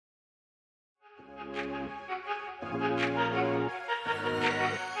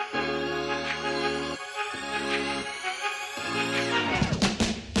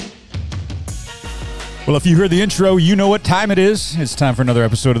Well, if you heard the intro, you know what time it is. It's time for another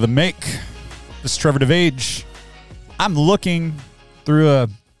episode of The Make. This is Trevor DeVage. I'm looking through a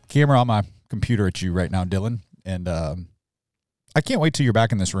camera on my computer at you right now, Dylan, and I can't wait till you're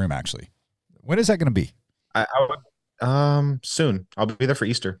back in this room, actually. When is that going to be? Soon. I'll be there for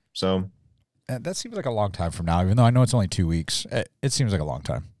Easter, so. That seems like a long time from now, even though I know it's only 2 weeks. It seems like a long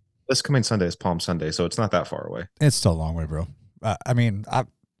time. This coming Sunday is Palm Sunday, so it's not that far away. It's still a long way, bro.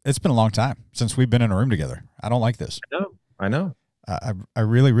 It's been a long time since we've been in a room together. I don't like this. I know. I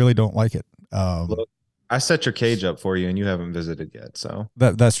really, really don't like it. Look, I set your cage up for you, and you haven't visited yet. So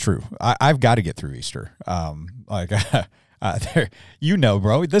that's true. I've got to get through Easter. You know,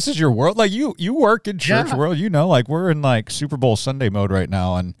 bro, this is your world. Like you work in church world. You know, like we're in like Super Bowl Sunday mode right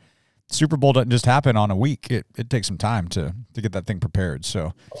now, and Super Bowl doesn't just happen on a week. It takes some time to get that thing prepared.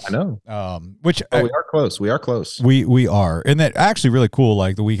 So I know. We are close. We are close. We are, and that actually really cool.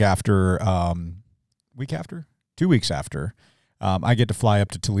 Like the week after, 2 weeks after, I get to fly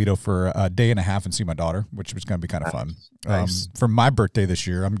up to Toledo for a day and a half and see my daughter, which was going to be kind of fun. Nice. For my birthday this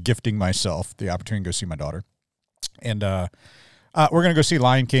year, I'm gifting myself the opportunity to go see my daughter, and we're going to go see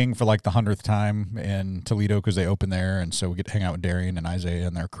Lion King for like the 100th time in Toledo because they open there. And so we get to hang out with Darian and Isaiah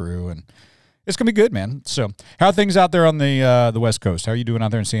and their crew. And it's going to be good, man. So how are things out there on the West Coast? How are you doing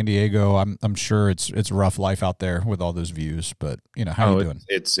out there in San Diego? I'm sure it's rough life out there with all those views. But, you know, how are you doing?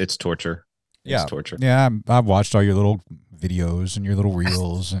 It's torture. It's torture. Yeah, I've watched all your little videos and your little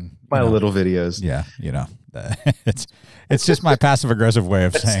reels. And my little videos. Yeah, you know. It's just my passive aggressive way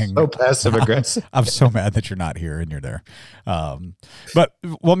of saying so passive aggressive. I'm so mad that you're not here and you're there. But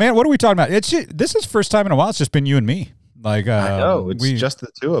well, man, what are we talking about? This is first time in a while. It's just been you and me. Like I know it's just the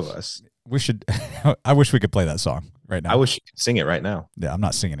two of us. We should. I wish we could play that song right now. I wish you could sing it right now. Yeah, I'm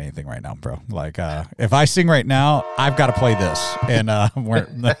not singing anything right now, bro. Like if I sing right now, I've got to play this, and I'm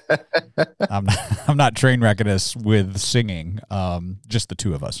not train wrecking us with singing. Just the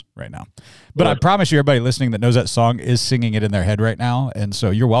two of us right now. But I promise you, everybody listening that knows that song is singing it in their head right now, and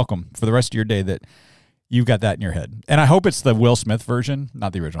so you're welcome for the rest of your day that you've got that in your head. And I hope it's the Will Smith version,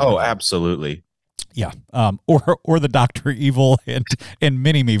 not the original. Oh, version. Absolutely. Yeah, or the Dr. Evil and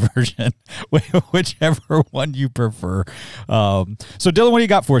Mini-Me version, whichever one you prefer. So, Dylan, what do you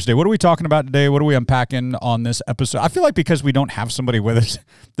got for us today? What are we talking about today? What are we unpacking on this episode? I feel like because we don't have somebody with us,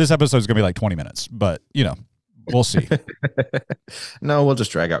 this episode is going to be like 20 minutes, but, you know, we'll see. No, we'll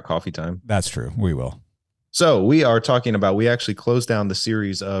just drag out coffee time. That's true. We will. So we are talking about, we actually closed down the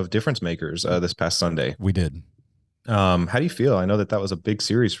series of Difference Makers this past Sunday. We did. How do you feel? I know that was a big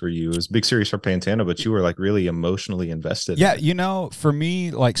series for you. It was a big series for Pantano, but you were like really emotionally invested. Yeah, you know, for me,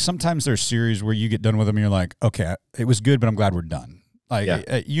 like sometimes there's series where you get done with them and you're like, okay, it was good, but I'm glad we're done. Like,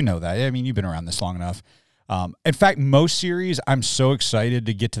 you know that. I mean, you've been around this long enough. In fact, most series, I'm so excited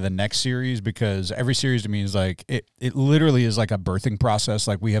to get to the next series because every series to me is like, it literally is like a birthing process.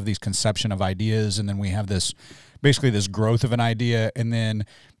 Like we have these conception of ideas and then we have this, basically this growth of an idea. And then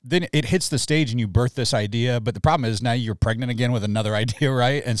it hits the stage and you birth this idea. But the problem is now you're pregnant again with another idea,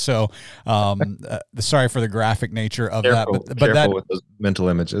 right? And so, sorry for the graphic nature of that. But careful with those mental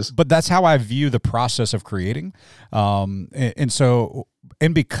images. But that's how I view the process of creating. And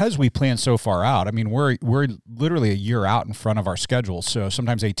because we plan so far out, I mean, we're literally a year out in front of our schedule. So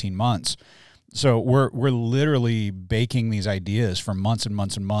sometimes 18 months. So we're literally baking these ideas for months and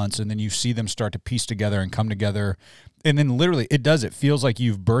months and months. And then you see them start to piece together and come together. And then literally it feels like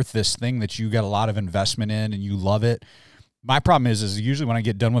you've birthed this thing that you got a lot of investment in and you love it. My problem is usually when I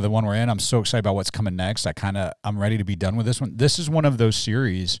get done with the one we're in, I'm so excited about what's coming next. I'm ready to be done with this one. This is one of those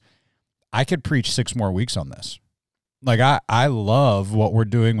series. I could preach 6 more weeks on this. Like I love what we're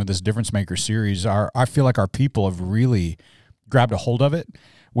doing with this Difference Maker series. I feel like our people have really grabbed a hold of it.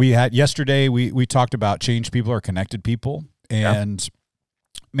 We had yesterday, we talked about changed people or connected people. And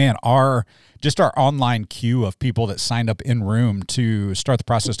man, our online queue of people that signed up in room to start the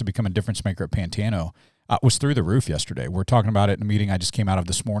process to become a difference maker at Pantano was through the roof yesterday. We're talking about it in a meeting I just came out of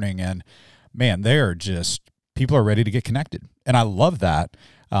this morning, and man, people are ready to get connected. And I love that.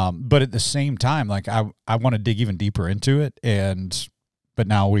 But at the same time, like I want to dig even deeper into it. But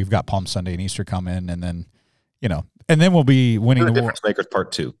now we've got Palm Sunday and Easter coming, and then, you know, and then we'll be winning the Difference Makers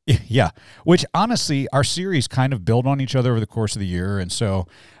Part 2. Yeah. Which honestly, our series kind of build on each other over the course of the year. And so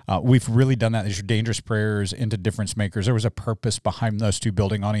We've really done that. These are dangerous prayers into difference makers. There was a purpose behind those two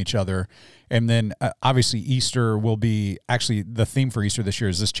building on each other. And then obviously Easter will be, actually the theme for Easter this year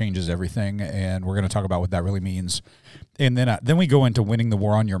is this changes everything. And we're going to talk about what that really means. And then we go into winning the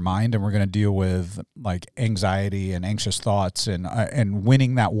war on your mind, and we're going to deal with like anxiety and anxious thoughts and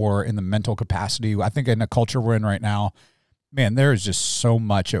winning that war in the mental capacity. I think in the culture we're in right now, man, there is just so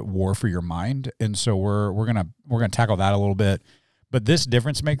much at war for your mind. And so we're gonna tackle that a little bit. But this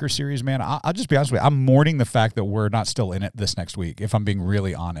Difference Maker series, man, I'll just be honest with you. I'm mourning the fact that we're not still in it this next week, if I'm being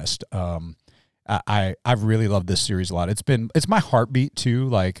really honest. I've really loved this series a lot. It's my heartbeat too,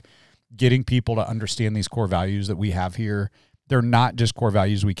 like getting people to understand these core values that we have here. They're not just core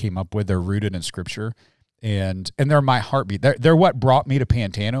values we came up with. They're rooted in Scripture. And they're my heartbeat. They're what brought me to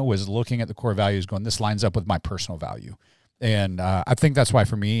Pantano, was looking at the core values going, this lines up with my personal value. And I think that's why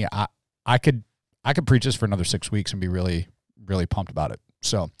for me, I could preach this for another 6 weeks and be really, really pumped about it.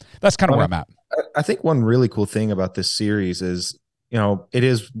 So that's kind of where I'm at. I think one really cool thing about this series is, it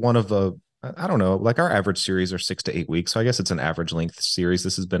is one of the, I don't know, like our average series are 6 to 8 weeks. So I guess it's an average length series.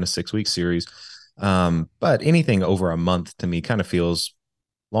 This has been a 6-week series. But anything over a month to me kind of feels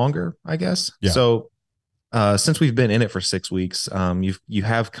longer, I guess. Yeah. So since we've been in it for 6 weeks, you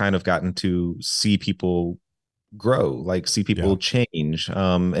have kind of gotten to see people grow, like see people change.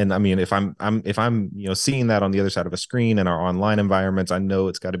 And I mean, if I'm seeing that on the other side of a screen in our online environments, I know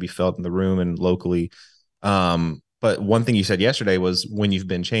it's got to be felt in the room and locally. But one thing you said yesterday was, when you've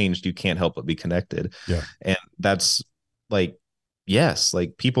been changed, you can't help but be connected. Yeah. And that's like, yes,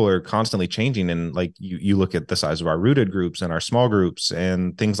 like people are constantly changing. And like you look at the size of our rooted groups and our small groups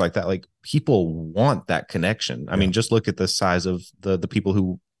and things like that, like people want that connection. I mean, just look at the size of the people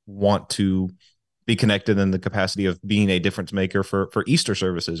who want to be connected in the capacity of being a difference maker for Easter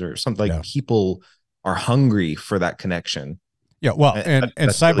services or something. Like people are hungry for that connection. Yeah. Well, and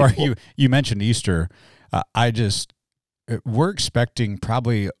sidebar, really cool. you mentioned Easter. We're expecting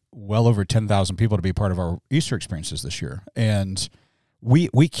probably well over 10,000 people to be part of our Easter experiences this year. And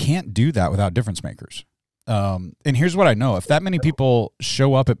we can't do that without difference makers. And here's what I know. If that many people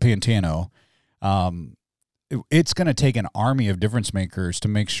show up at Pantano, it's going to take an army of difference makers to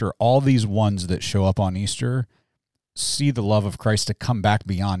make sure all these ones that show up on Easter see the love of Christ to come back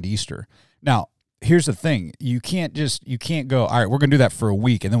beyond Easter. Now, here's the thing. You can't go, all right, we're going to do that for a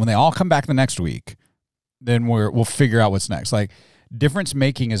week. And then when they all come back the next week, then we'll figure out what's next. Like, difference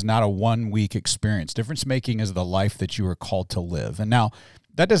making is not a 1 week experience. Difference making is the life that you are called to live. And now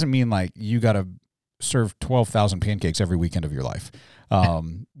that doesn't mean like you got to serve 12,000 pancakes every weekend of your life,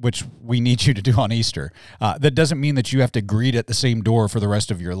 which we need you to do on Easter. That doesn't mean that you have to greet at the same door for the rest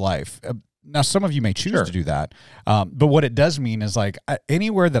of your life. Now, some of you may choose to do that. But what it does mean is like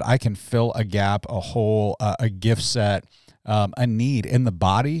anywhere that I can fill a gap, a hole, a gift set, a need in the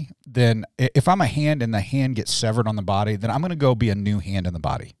body, then if I'm a hand and the hand gets severed on the body, then I'm going to go be a new hand in the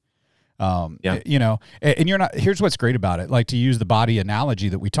body. And you're not, here's what's great about it. Like, to use the body analogy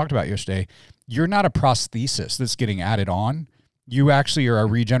that we talked about yesterday, you're not a prosthesis that's getting added on. You actually are a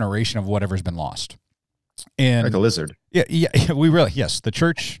regeneration of whatever's been lost. And like a lizard. Yeah. Yes. The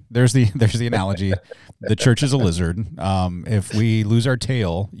church, there's the analogy. The church is a lizard. If we lose our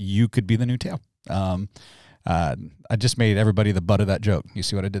tail, you could be the new tail. I just made everybody the butt of that joke. You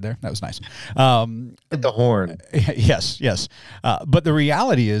see what I did there? That was nice. The horn. Yes. But the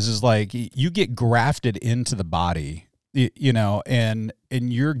reality is like you get grafted into the body, and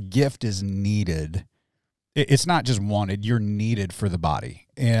your gift is needed. It's not just wanted, you're needed for the body.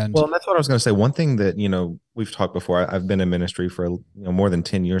 And that's what I was going to say. One thing that, we've talked before, I've been in ministry for more than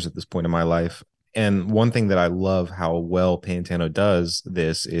 10 years at this point in my life. And one thing that I love how well Pantano does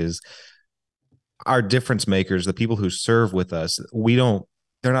this is our difference makers, the people who serve with us,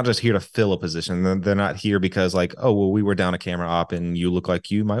 they're not just here to fill a position. They're not here because like, oh, well, we were down a camera op and you look like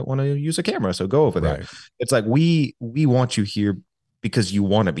you might want to use a camera, so go over there. Right. It's like, we want you here because you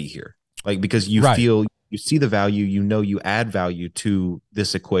want to be here. Like, because you feel, you see the value, you add value to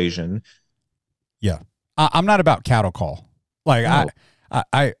this equation. Yeah. I'm not about cattle call. Like no.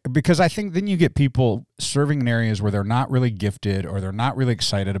 I because I think then you get people serving in areas where they're not really gifted or they're not really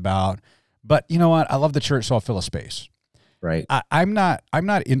excited about. But you know what? I love the church, so I'll fill a space. Right. I'm not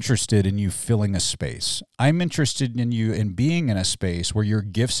interested in you filling a space. I'm interested in you in being in a space where your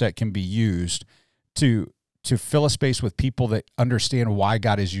gift set can be used to fill a space with people that understand why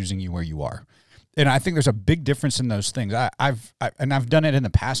God is using you where you are. And I think there's a big difference in those things. I've done it in the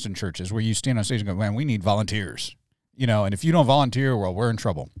past in churches where you stand on stage and go, man, we need volunteers. And if you don't volunteer, well, we're in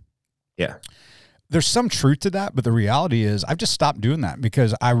trouble. Yeah. There's some truth to that, but the reality is I've just stopped doing that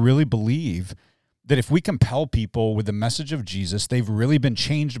because I really believe that if we compel people with the message of Jesus, they've really been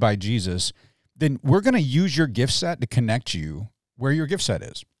changed by Jesus, then we're going to use your gift set to connect you where your gift set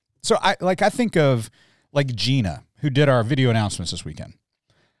is. So I think of like Gina, who did our video announcements this weekend.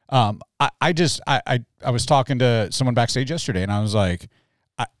 I was talking to someone backstage yesterday, and I was like,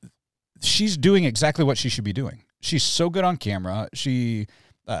 she's doing exactly what she should be doing. She's so good on camera. She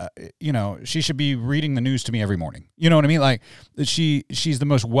should be reading the news to me every morning. You know what I mean? Like she's the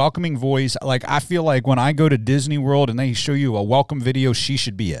most welcoming voice. Like I feel like when I go to Disney World and they show you a welcome video, she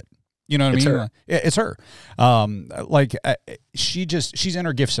should be it. You know what I mean? Her. It's her. She's in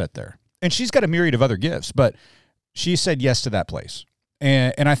her gift set there, and she's got a myriad of other gifts, but she said yes to that place.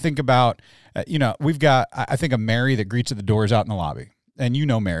 And I think about, we've got, I think of Mary that greets at the doors out in the lobby. And you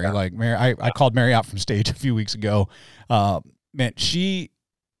know Mary, yeah. Like Mary, I called Mary out from stage a few weeks ago. Man, she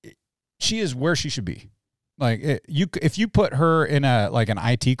is where she should be. Like if you put her in an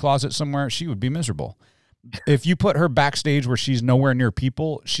IT closet somewhere, she would be miserable. If you put her backstage where she's nowhere near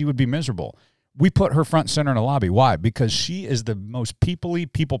people, she would be miserable. We put her front center in a lobby. Why? Because she is the most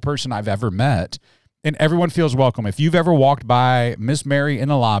people person I've ever met. And everyone feels welcome. If you've ever walked by Miss Mary in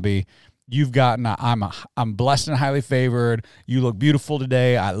the lobby, you've gotten I'm blessed and highly favored. You look beautiful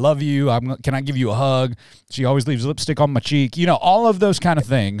today. I love you. Can I give you a hug? She always leaves lipstick on my cheek. All of those kind of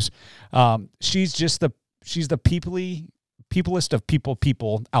things. She's the peoplest of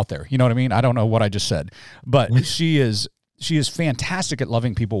people out there. You know what I mean? I don't know what I just said, but she is fantastic at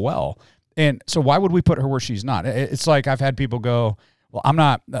loving people well. And so why would we put her where she's not? It's like I've had people go, well, I'm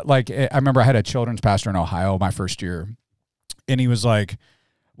not, like, I remember I had a children's pastor in Ohio my first year, and he was like,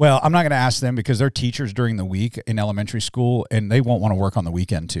 well, I'm not going to ask them because they're teachers during the week in elementary school, and they won't want to work on the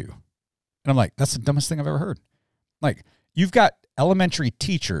weekend too. And I'm like, that's the dumbest thing I've ever heard. Like, you've got elementary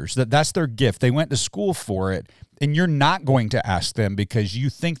teachers that's their gift. They went to school for it, and you're not going to ask them because you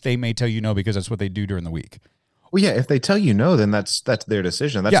think they may tell you no because that's what they do during the week. Well, yeah, if they tell you no, then that's their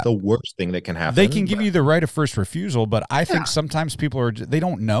decision. That's the worst thing that can happen. They can give you the right of first refusal, but I think sometimes people they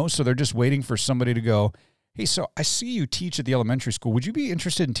don't know, so they're just waiting for somebody to go, hey, so I see you teach at the elementary school. Would you be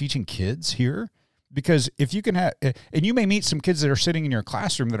interested in teaching kids here? Because if you can have, and you may meet some kids that are sitting in your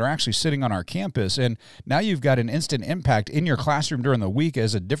classroom that are actually sitting on our campus, and now you've got an instant impact in your classroom during the week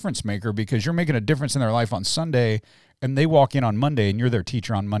as a difference maker because you're making a difference in their life on Sunday, and they walk in on Monday, and you're their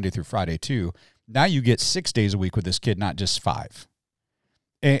teacher on Monday through Friday too. Now you get 6 days a week with this kid, not just 5.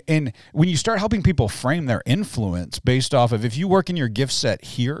 And when you start helping people frame their influence based off of if you work in your gift set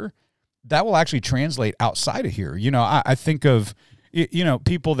here, that will actually translate outside of here. I think of,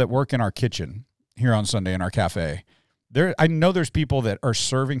 people that work in our kitchen here on Sunday in our cafe. I know there's people that are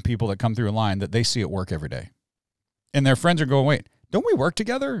serving people that come through a line that they see at work every day. And their friends are going, wait, don't we work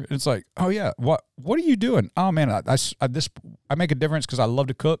together? And it's like, oh yeah, what are you doing? Oh man, I make a difference because I love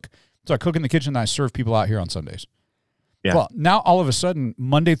to cook. So I cook in the kitchen and I serve people out here on Sundays. Yeah. Well, now all of a sudden,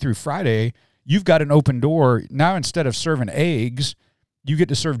 Monday through Friday, you've got an open door. Now instead of serving eggs, you get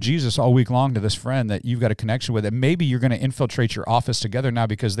to serve Jesus all week long to this friend that you've got a connection with. And maybe you're going to infiltrate your office together now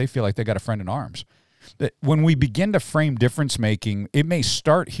because they feel like they got a friend in arms. That when we begin to frame difference making, it may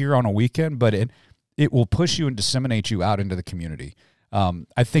start here on a weekend, but it will push you and disseminate you out into the community.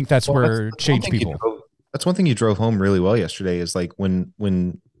 I think that's where change people. That's one thing you drove home really well yesterday is like when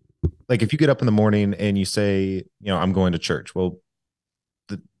like if you get up in the morning and you say, I'm going to church. Well,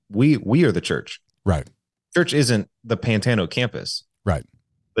 we are the church. Right. Church isn't the Pantano campus. Right.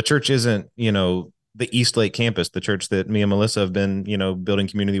 The church isn't, the East Lake campus, the church that me and Melissa have been, building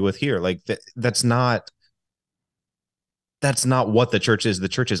community with here. Like that's not what the church is. The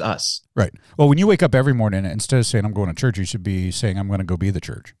church is us. Right. Well, when you wake up every morning, instead of saying I'm going to church, you should be saying I'm going to go be the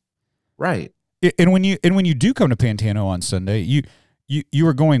church. Right. And when you do come to Pantano on Sunday, you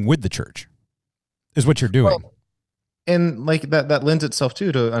are going with the church is what you're doing. Well, and like that lends itself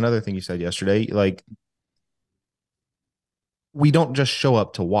to another thing you said yesterday. Like we don't just show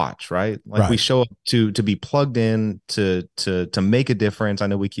up to watch, right? Like we show up to be plugged in to make a difference. I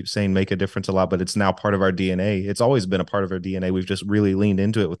know we keep saying make a difference a lot, but it's now part of our DNA. It's always been a part of our DNA. We've just really leaned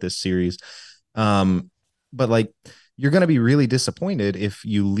into it with this series. But like, you're going to be really disappointed if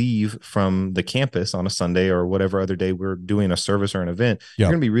you leave from the campus on a Sunday or whatever other day we're doing a service or an event. Yep. You're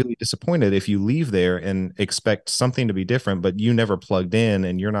going to be really disappointed if you leave there and expect something to be different, but you never plugged in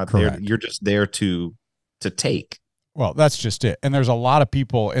and you're not Correct. There. You're just there to take. Well, that's just it. And there's a lot of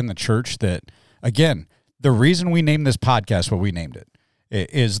people in the church that, again, the reason we named this podcast what we named it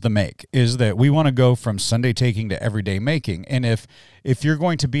is that we want to go from Sunday taking to everyday making. And if you're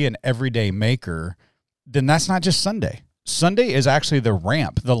going to be an everyday maker, then that's not just Sunday. Sunday is actually the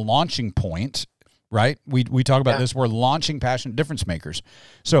ramp, the launching point right? We talk about Yeah. this. We're launching passionate difference makers.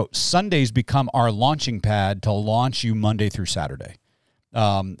 So Sundays become our launching pad to launch you Monday through Saturday.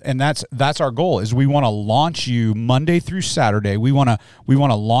 And that's our goal is we want to launch you Monday through Saturday. We want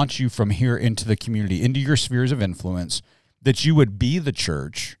to launch you from here into the community, into your spheres of influence, that you would be the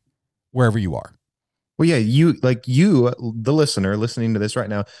church wherever you are. Well, yeah, the listener listening to this right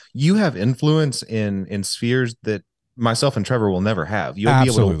now, you have influence in spheres that myself and Trevor will never have. You'll be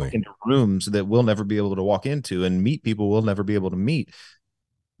able to walk into rooms that we'll never be able to walk into and meet people we'll never be able to meet.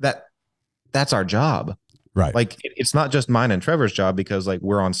 That's our job. Right. Like it's not just mine and Trevor's job because like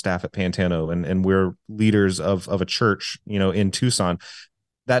we're on staff at Pantano and we're leaders of a church, in Tucson.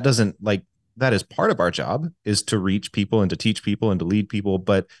 That is part of our job is to reach people and to teach people and to lead people,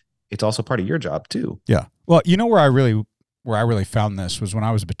 but it's also part of your job too. Yeah. Well, where I really found this was when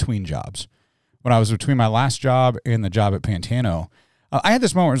I was between jobs. When I was between my last job and the job at Pantano, I had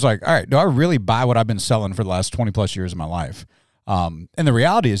this moment where it was like, all right, do I really buy what I've been selling for the last 20 plus years of my life? And the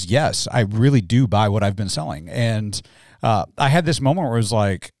reality is, yes, I really do buy what I've been selling. And I had this moment where it was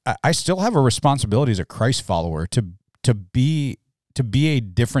like, I still have a responsibility as a Christ follower to be a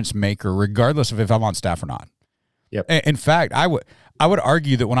difference maker, regardless of if I'm on staff or not. Yep. In fact, I would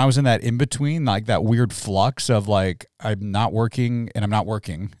argue that when I was in that in between, like that weird flux of like I'm not working and I'm not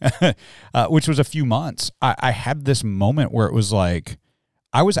working, which was a few months, I had this moment where it was like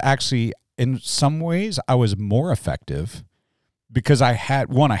I was actually in some ways I was more effective because I had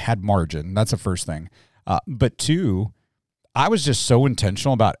margin. That's the first thing, but two, I was just so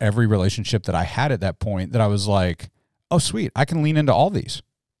intentional about every relationship that I had at that point that I was like, oh sweet, I can lean into all these.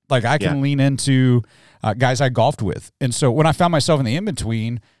 Like I can lean into guys I golfed with. And so when I found myself in the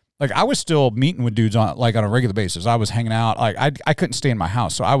in-between, like I was still meeting with dudes on a regular basis. I was hanging out. Like I couldn't stay in my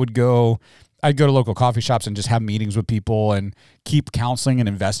house. So I'd go to local coffee shops and just have meetings with people and keep counseling and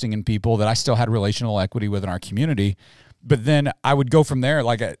investing in people that I still had relational equity with in our community. But then I would go from there,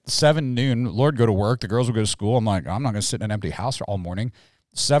 like at 7 noon, Lord, go to work. The girls would go to school. I'm like, I'm not going to sit in an empty house all morning.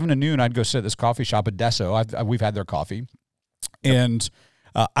 7 to noon, I'd go sit at this coffee shop at Deso. We've had their coffee. And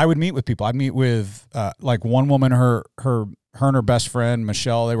I would meet with people. I'd meet with like one woman, her and her best friend,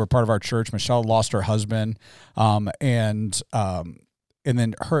 Michelle. They were part of our church. Michelle lost her husband. And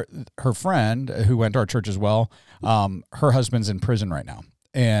then her friend who went to our church as well, her husband's in prison right now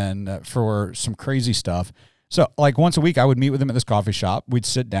and for some crazy stuff. So like once a week I would meet with them at this coffee shop. We'd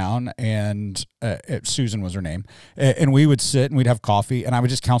sit down and Susan was her name. And we would sit and we'd have coffee and I would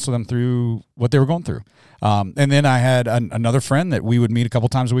just counsel them through what they were going through. And then I had another friend that we would meet a couple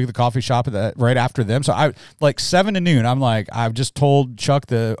times a week at the coffee shop right after them. So I like 7 to noon, I'm like, I've just told Chuck,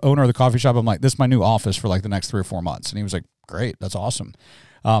 the owner of the coffee shop, I'm like, this is my new office for like the next 3 or 4 months. And he was like, great, that's awesome.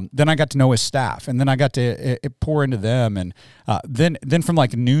 Then I got to know his staff and then I got to pour into them. And then from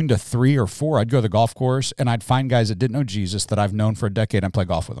like noon to 3 or 4, I'd go to the golf course and I'd find guys that didn't know Jesus that I've known for a decade and play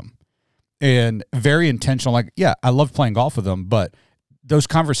golf with them. And very intentional, like, yeah, I loved playing golf with them, but those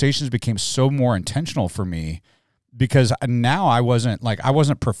conversations became so more intentional for me because now I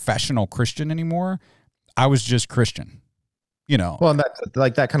wasn't professional Christian anymore. I was just Christian, Well, and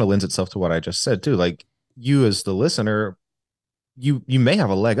that kind of lends itself to what I just said too. Like you as the listener, you may have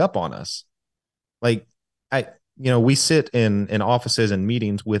a leg up on us. Like we sit in offices and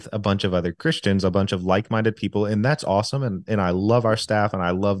meetings with a bunch of other Christians, a bunch of like-minded people, and that's awesome. And I love our staff and I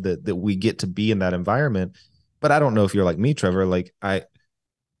love that we get to be in that environment. But I don't know if you're like me, Trevor. Like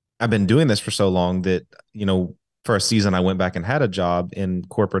I've been doing this for so long that, for a season, I went back and had a job in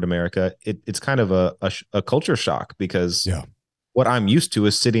corporate America. It's kind of a culture shock because what I'm used to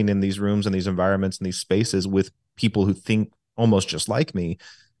is sitting in these rooms and these environments and these spaces with people who think almost just like me.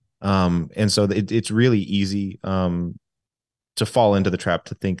 And so it's really easy to fall into the trap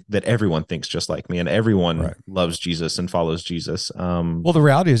to think that everyone thinks just like me and everyone loves Jesus and follows Jesus. Well, the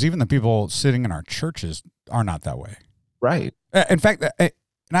reality is even the people sitting in our churches are not that way. Right. In fact, and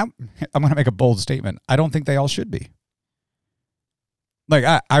I'm going to make a bold statement. I don't think they all should be.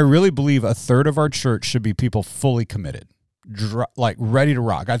 Like, I really believe a third of our church should be people fully committed, like ready to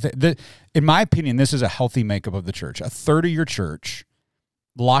rock. I think in my opinion, this is a healthy makeup of the church. A third of your church,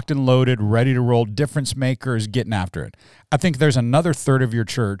 locked and loaded, ready to roll, difference makers, getting after it. I think there's another third of your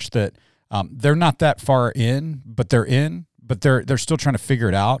church that they're not that far in, but they're still trying to figure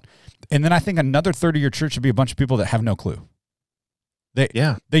it out. And then I think another third of your church should be a bunch of people that have no clue.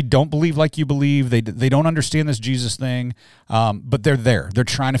 They don't believe like you believe. They don't understand this Jesus thing, but they're there. They're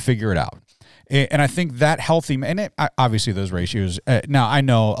trying to figure it out. And I think that healthy, obviously those ratios, now I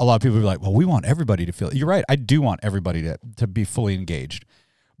know a lot of people will be like, well, we want everybody to feel it. You're right. I do want everybody to be fully engaged.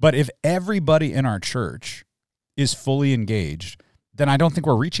 But if everybody in our church is fully engaged, then I don't think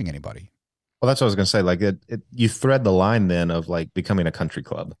we're reaching anybody. Well, that's what I was going to say. Like you thread the line then of like becoming a country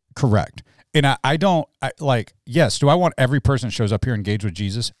club. Correct. And I don't like, yes, do I want every person that shows up here engaged with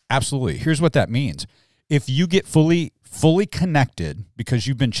Jesus? Absolutely. Here's what that means. If you get fully connected because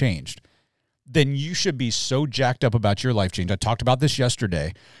you've been changed, then you should be so jacked up about your life change. I talked about this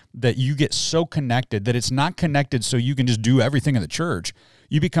yesterday, that you get so connected that it's not connected so you can just do everything in the church.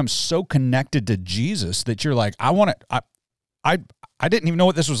 You become so connected to Jesus that you're like, I didn't even know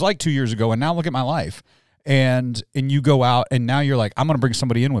what this was like 2 years ago, and now look at my life. And you go out, and now you're like, I'm going to bring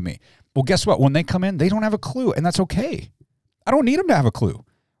somebody in with me. Well, guess what? When they come in, they don't have a clue, and that's okay. I don't need them to have a clue.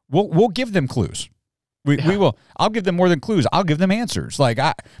 We'll give them clues. We will. I'll give them more than clues. I'll give them answers.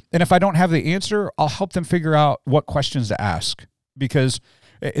 And if I don't have the answer, I'll help them figure out what questions to ask, because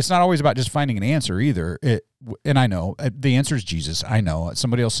it's not always about just finding an answer either. And I know the answer is Jesus. I know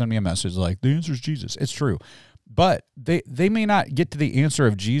somebody else sent me a message like, the answer is Jesus. It's true. But they may not get to the answer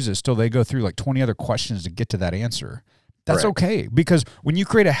of Jesus till they go through like 20 other questions to get to that answer. That's okay, because when you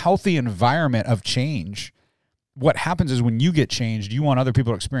create a healthy environment of change, what happens is when you get changed, you want other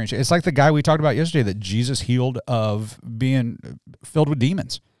people to experience it. It's like the guy we talked about yesterday that Jesus healed of being filled with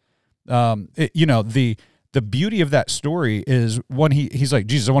demons. The beauty of that story is when he's like,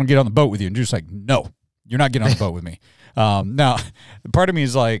 Jesus, I want to get on the boat with you. And Jesus is like, no, you're not getting on the boat with me. Now, part of me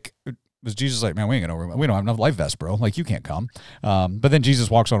is like, was Jesus like, man, we don't have enough life vests, bro. Like, you can't come. But then Jesus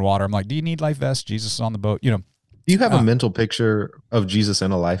walks on water. I'm like, do you need life vests? Jesus is on the boat, Do you have a mental picture of Jesus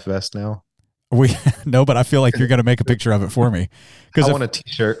in a life vest now? No, but I feel like you're going to make a picture of it for me. Because I want a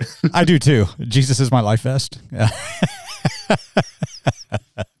t-shirt. I do too. Jesus is my life vest. Yeah.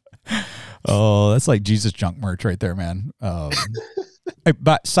 Oh, that's like Jesus junk merch right there, man.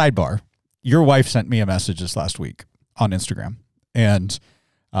 But sidebar, your wife sent me a message this last week on Instagram, and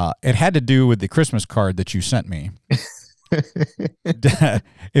it had to do with the Christmas card that you sent me.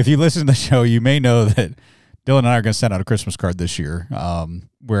 If you listen to the show, you may know that Dylan and I are going to send out a Christmas card this year,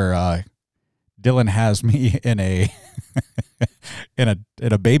 where Dylan has me in a in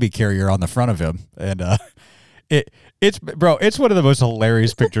a baby carrier on the front of him, and it's one of the most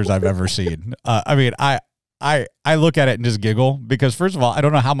hilarious pictures I've ever seen. I mean, I look at it and just giggle, because first of all, I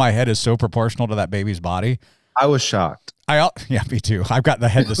don't know how my head is so proportional to that baby's body. I was shocked. Yeah, me too. I've got the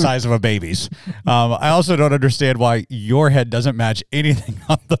head the size of a baby's. I also don't understand why your head doesn't match anything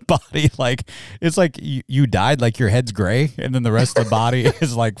on the body. Like, it's like you died, like your head's gray, and then the rest of the body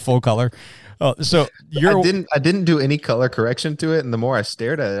is like full color. So I didn't do any color correction to it, and the more I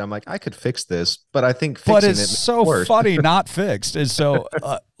stared at it, I'm like, I could fix this, but I think fixing it's so worse. funny not fixed. And so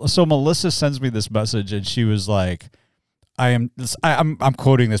Melissa sends me this message, and she was like, I'm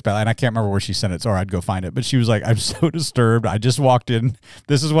quoting this badly, and I can't remember where she sent it, or I'd go find it. But she was like, I'm so disturbed. I just walked in.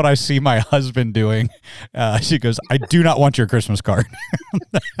 This is what I see my husband doing. She goes, I do not want your Christmas card.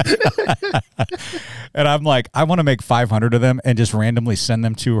 And I'm like, I want to make 500 of them and just randomly send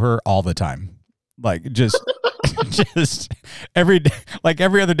them to her all the time. Like, just every day, like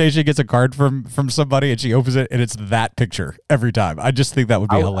every other day she gets a card from somebody and she opens it and it's that picture every time. I just think that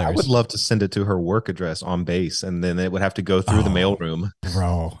would be hilarious. I would love to send it to her work address on base, and then it would have to go through the mailroom.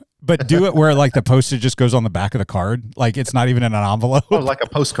 Bro. But do it where like the postage just goes on the back of the card. Like, it's not even in an envelope. Oh, like a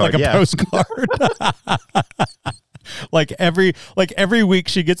postcard. Like a postcard. like every week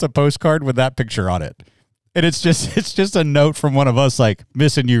she gets a postcard with that picture on it. And it's just a note from one of us like,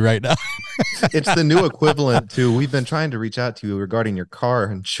 missing you right now. It's the new equivalent to, we've been trying to reach out to you regarding your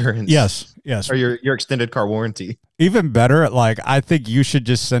car insurance. Yes. Or your extended car warranty. Even better, like, I think you should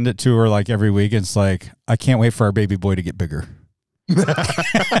just send it to her like every week. It's like, I can't wait for our baby boy to get bigger.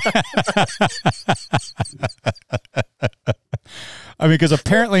 I mean, because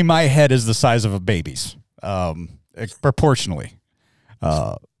apparently my head is the size of a baby's, proportionally.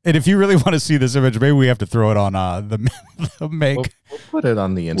 And if you really want to see this image, maybe we have to throw it on the make. We'll put it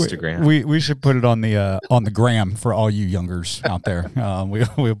on the Instagram. We should put it on the gram for all you youngers out there.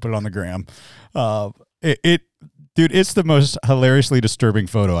 We'll put it on the gram. Dude, it's the most hilariously disturbing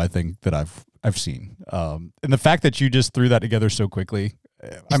photo I think that I've seen. And the fact that you just threw that together so quickly,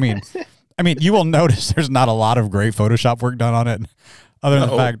 I mean, you will notice there's not a lot of great Photoshop work done on it, other than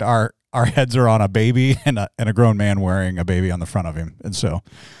the fact our heads are on a baby and a grown man wearing a baby on the front of him. And so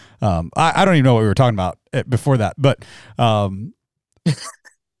I don't even know what we were talking about before that, but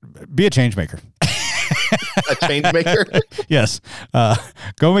be a change maker. A change maker? Yes.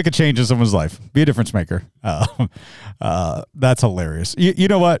 Go make a change in someone's life. Be a difference maker. That's hilarious. You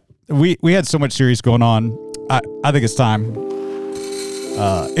know what? We had so much series going on. I think it's time.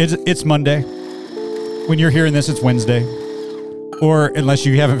 It's Monday. When you're hearing this, it's Wednesday. Or unless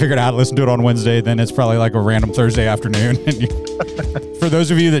you haven't figured out how to listen to it on Wednesday, then it's probably like a random Thursday afternoon. For those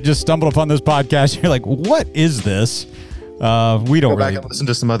of you that just stumbled upon this podcast, you're like, what is this? We don't Go really back and listen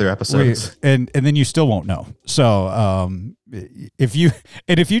to some other episodes. and then you still won't know. So if you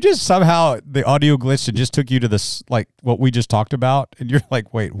just somehow the audio glitched and just took you to this, like what we just talked about, and you're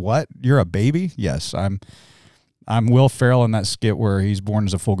like, wait, what? You're a baby? Yes, I'm Will Ferrell in that skit where he's born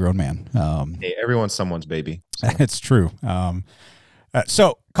as a full grown man. Hey, everyone's someone's baby. So. It's true.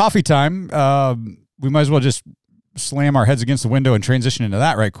 So coffee time. We might as well just slam our heads against the window and transition into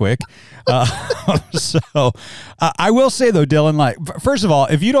that right quick. So I will say though, Dylan, like, first of all,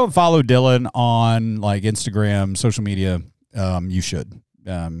 if you don't follow Dylan on like Instagram, social media, you should,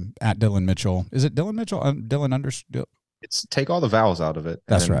 at Dylan Mitchell. Is it Dylan Mitchell? Dylan It's take all the vowels out of it.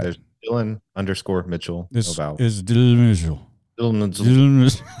 That's right. There's Dylan_Mitchell. This no vowel. is Dylan Mitchell.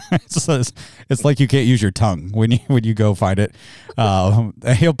 It's like you can't use your tongue when you go find it.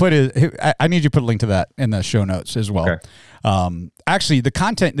 He'll put I need you to put a link to that in the show notes as well. Okay. Actually, the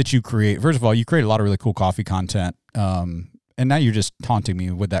content that you create, first of all, you create a lot of really cool coffee content. And now you're just taunting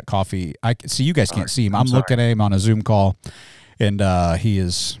me with that coffee. I see you guys can't see him. I'm looking at him on a Zoom call, and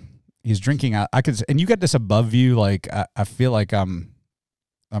he's drinking. And you got this above view. Like I feel like I'm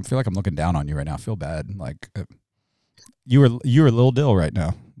looking down on you right now. I feel bad. Like. You're Lil Dill right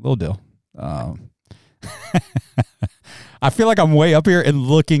now. Lil Dill. I feel like I'm way up here and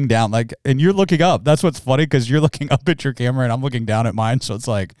looking down, like, and you're looking up. That's what's funny because you're looking up at your camera and I'm looking down at mine. So it's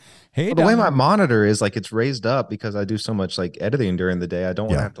like, hey, well, the way my monitor is, like, it's raised up because I do so much like editing during the day. I don't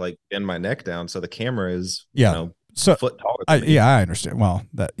want to have to like bend my neck down. So the camera is, so foot taller than me. I understand. Well,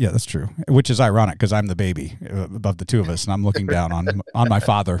 that's true. Which is ironic because I'm the baby above the two of us, and I'm looking down on my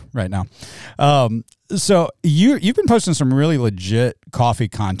father right now. So you've been posting some really legit coffee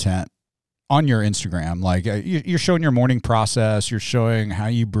content on your Instagram. Like you're showing your morning process, you're showing how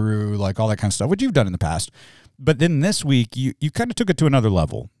you brew, like all that kind of stuff, which you've done in the past. But then this week you kind of took it to another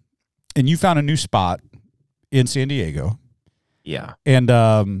level, and you found a new spot in San Diego. Yeah. And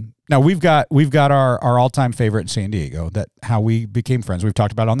now we've got our all-time favorite in San Diego, that how we became friends. We've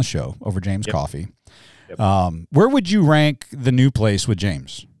talked about it on the show over James Coffee. Yep. Where would you rank the new place with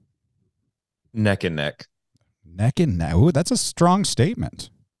James? Neck and neck. Neck and neck. Ooh, that's a strong statement.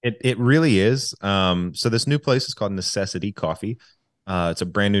 It really is. So this new place is called Necessity Coffee. It's a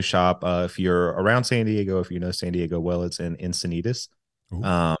brand new shop. If you're around San Diego, if you know San Diego well, it's in Encinitas.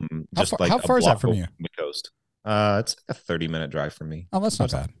 How far is that from you? From the coast. It's a 30-minute drive from me. Oh, that's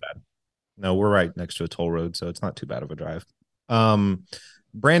not bad. No, we're right next to a toll road, so it's not too bad of a drive.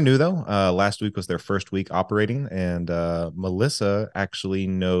 Brand new though. Last week was their first week operating, and Melissa actually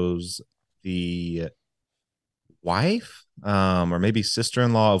knows the wife, or maybe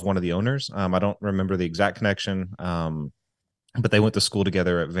sister-in-law of one of the owners. I don't remember the exact connection, but they went to school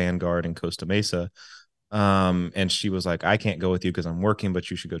together at Vanguard in Costa Mesa. And she was like, I can't go with you because I'm working, but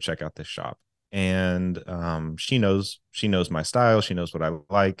you should go check out this shop. And she knows my style, she knows what I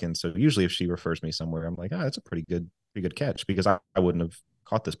like, and so usually if she refers me somewhere, I'm like, that's a pretty good catch, because I wouldn't have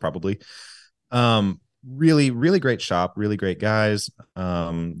caught this probably. Really, really great shop, really great guys.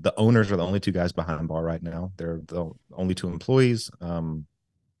 The owners are the only two guys behind the bar right now. They're the only two employees. And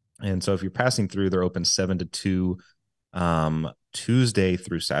so if you're passing through, they're open 7 to 2, Tuesday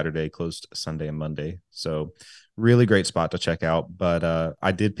through Saturday, closed Sunday and Monday. So really great spot to check out. But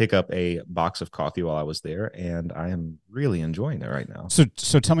I did pick up a box of coffee while I was there, and I am really enjoying it right now. So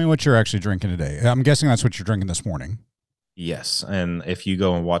tell me what you're actually drinking today. I'm guessing that's what you're drinking this morning. Yes. And if you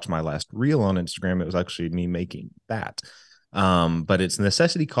go and watch my last reel on Instagram, it was actually me making that. But it's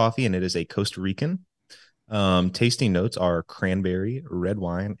Necessity Coffee, and it is a Costa Rican. Tasting notes are cranberry, red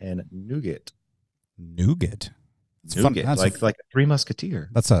wine, and nougat. Nougat. It's nougat, fun. like a Three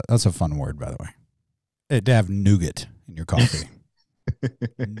Musketeer. That's a fun word, by the way. To have nougat in your coffee.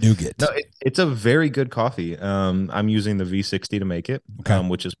 Nougat. No, it's a very good coffee. I'm using the V60 to make it,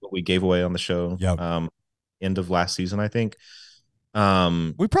 which is what we gave away on the show. Yep. End of last season, I think.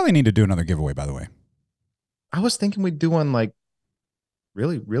 We probably need to do another giveaway, by the way. I was thinking we'd do one like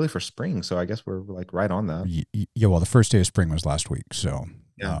really, really for spring. So I guess we're like right on that. Yeah. Well, the first day of spring was last week. So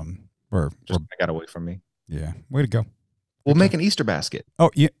yeah. I got away from me. Yeah. Way to go. We'll make an Easter basket. Oh,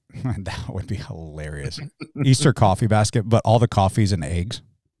 yeah. That would be hilarious. Easter coffee basket, but all the coffees and eggs.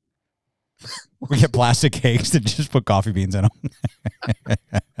 We get plastic eggs and just put coffee beans in them.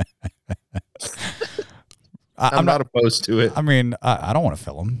 I'm not opposed to it. I mean, I don't want to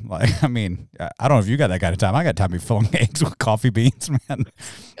fill them. Like, I mean, I don't know if you got that kind of time. I got time to be filling eggs with coffee beans, man.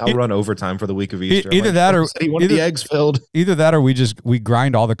 I'll run overtime for the week of Easter. Either that or the eggs filled. Either that or we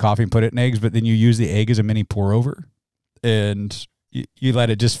grind all the coffee and put it in eggs, but then you use the egg as a mini pour over. and you let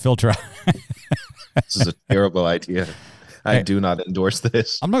it just filter out. This is a terrible idea. I Hey, do not endorse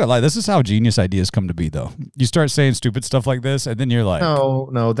this. I'm not gonna lie. This is how genius ideas come to be, though. You start saying stupid stuff like this, and then you're like,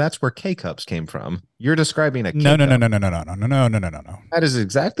 No, that's where K cups came from. You're describing a no, K no, no, cup. no, no, no, no, no, no, no, no, no, no. That is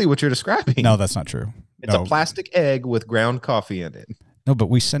exactly what you're describing. No, that's not true. It's a No, plastic egg with ground coffee in it. no, but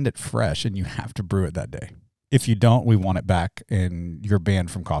we send it fresh, and you have to brew it that day. If you don't, we want it back, and you're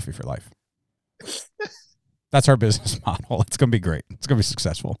banned from coffee for life. That's our business model. It's gonna be great. It's gonna be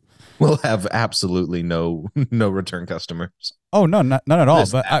successful. We'll have absolutely no return customers. Oh no, none at all.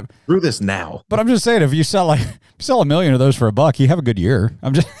 Brew this now. But I'm just saying, if you sell like if you sell 1 million of those for $1, you have a good year.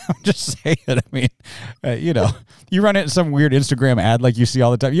 I'm just saying. I mean, you run into some weird Instagram ad like you see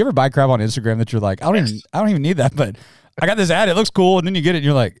all the time. You ever buy crap on Instagram that you're like, I don't even need that, but I got this ad. It looks cool, and then you get it, and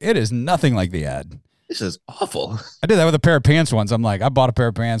you're like, it is nothing like the ad. This is awful. I did that with a pair of pants once. I'm like, I bought a pair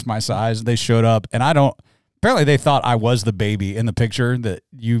of pants my size. They showed up, and I don't. Apparently, they thought I was the baby in the picture that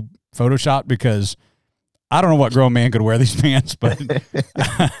you photoshopped because I don't know what grown man could wear these pants, but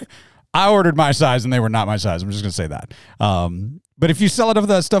I ordered my size and they were not my size. I'm just gonna say that. But if you sell enough of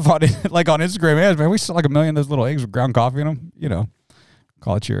that stuff on like on Instagram ads, man, we sell like 1 million of those little eggs with ground coffee in them.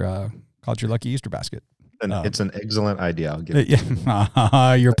 Call it your lucky Easter basket. And it's an excellent idea. I'll give it.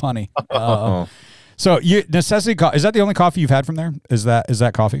 Yeah, you're punny. So necessity is that the only coffee you've had from there? Is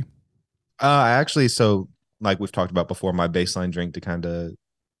that coffee? Like we've talked about before, my baseline drink to kind of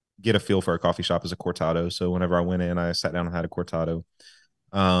get a feel for a coffee shop is a cortado. So whenever I went in, I sat down and had a cortado.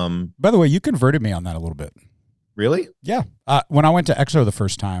 By the way, you converted me on that a little bit. Really? Yeah. When I went to EXO the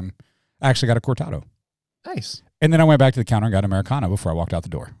first time, I actually got a cortado. Nice. And then I went back to the counter and got an Americano before I walked out the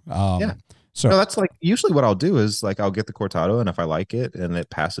door. Yeah. So that's like usually what I'll do is like I'll get the cortado, and if I like it and it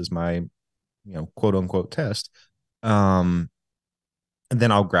passes my, quote unquote test, and then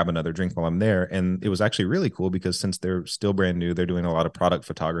I'll grab another drink while I'm there. And it was actually really cool because since they're still brand new, they're doing a lot of product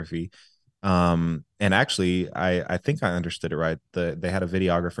photography. And actually, I think I understood it right. They had a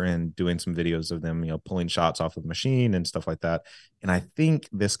videographer in doing some videos of them, pulling shots off of the machine and stuff like that. And I think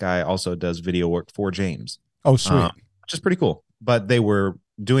this guy also does video work for James. Oh, sweet. Which is pretty cool. But they were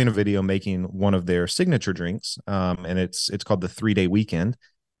doing a video making one of their signature drinks. And it's called the 3-Day Weekend.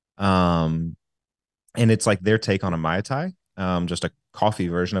 And it's like their take on a Mai Tai. Just a coffee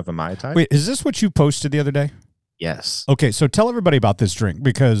version of a Mai Tai. Wait, is this what you posted the other day? Yes. Okay, so tell everybody about this drink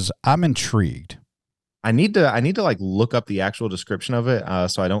because I'm intrigued. I need to like look up the actual description of it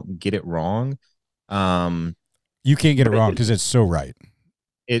so I don't get it wrong. You can't get it wrong because it's so right.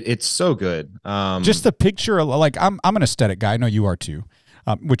 It's so good. Just the picture, like I'm an aesthetic guy. I know you are too,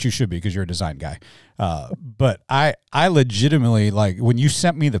 which you should be because you're a design guy. But I legitimately, like, when you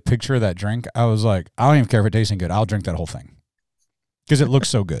sent me the picture of that drink, I was like, I don't even care if it tastes good. I'll drink that whole thing because it looks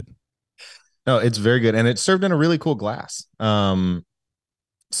so good. No, it's very good, and it's served in a really cool glass.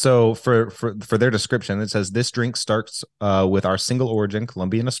 So for their description, it says this drink starts with our single origin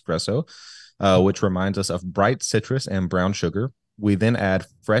Colombian espresso, which reminds us of bright citrus and brown sugar. We then add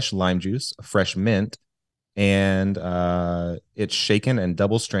fresh lime juice, fresh mint, and it's shaken and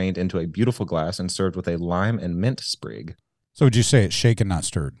double strained into a beautiful glass and served with a lime and mint sprig. So would you say it's shaken, not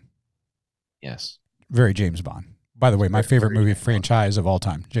stirred? Yes. Very James Bond. By the way, my favorite movie franchise of all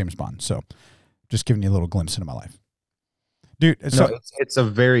time, James Bond. So just giving you a little glimpse into my life. Dude, so it's a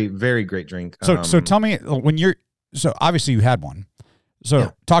very, very great drink. So tell me so obviously you had one.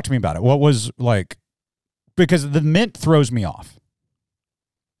 So talk to me about it. What was like, because the mint throws me off.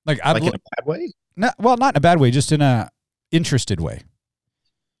 Like in a bad way? Not in a bad way, just in a interested way.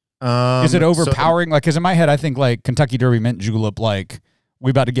 Is it overpowering? Because in my head, I think like Kentucky Derby mint julep, like we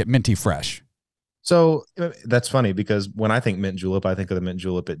about to get minty fresh. So that's funny because when I think mint julep, I think of the mint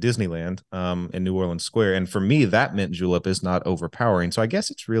julep at Disneyland in New Orleans Square. And for me, that mint julep is not overpowering. So I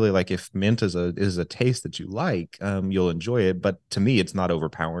guess it's really like if mint is a taste that you like, you'll enjoy it. But to me, it's not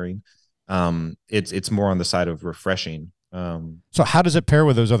overpowering. It's more on the side of refreshing. So how does it pair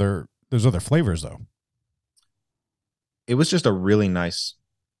with those other flavors though? It was just a really nice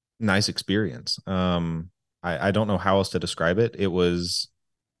experience. I don't know how else to describe it. It was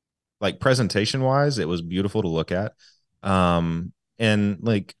like presentation wise, it was beautiful to look at. And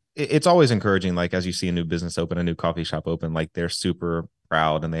like, it's always encouraging. Like, as you see a new business open, a new coffee shop open, like they're super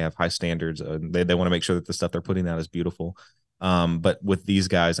proud and they have high standards. They want to make sure that the stuff they're putting out is beautiful. But with these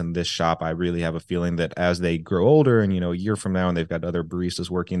guys in this shop, I really have a feeling that as they grow older and, a year from now, and they've got other baristas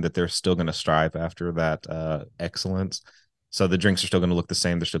working, that they're still going to strive after that excellence. So the drinks are still going to look the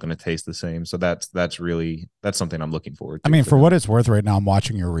same. They're still going to taste the same. So that's something I'm looking forward to. I mean, for what it's worth right now, I'm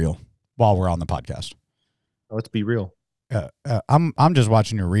watching your reel while we're on the podcast. Let's be real. I'm just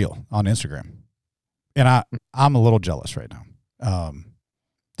watching your reel on Instagram. and I'm a little jealous right now.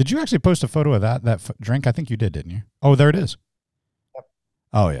 Did you actually post a photo of that drink? I think you did, didn't you? Oh, there it is. Yep.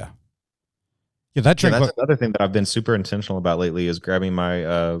 Oh yeah. Yeah, that drink. Yeah, that's another thing that I've been super intentional about lately is grabbing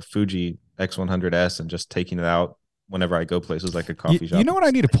my Fuji X100S and just taking it out whenever I go places like a coffee shop. You know what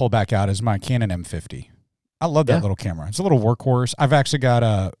I need to pull back out is my Canon M50. I love that little camera. It's a little workhorse. I've actually got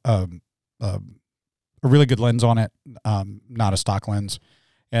a really good lens on it, not a stock lens.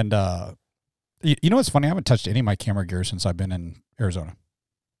 And you know what's funny? I haven't touched any of my camera gear since I've been in Arizona.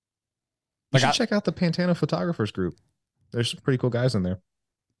 You should check out the Pantano Photographers group. There's some pretty cool guys in there.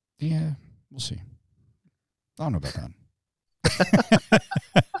 Yeah, we'll see. I don't know about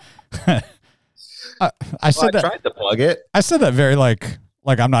that. I said that. I tried to plug it. I said that very like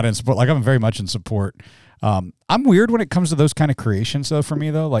I'm not in support. Like I'm very much in support. I'm weird when it comes to those kind of creations, though. For me,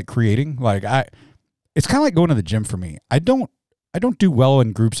 though, like creating, it's kind of like going to the gym for me. I don't do well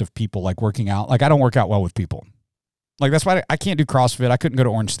in groups of people, like working out. Like I don't work out well with people. Like that's why I can't do CrossFit. I couldn't go to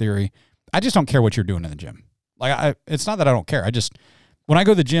Orange Theory. I just don't care what you're doing in the gym. Like it's not that I don't care. I just, when I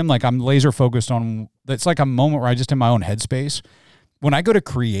go to the gym, like I'm laser focused on, it's like a moment where I just in my own headspace. When I go to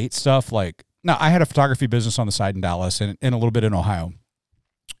create stuff, like now I had a photography business on the side in Dallas and a little bit in Ohio.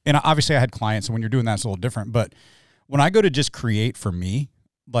 And obviously I had clients, and when you're doing that, it's a little different. But when I go to just create for me,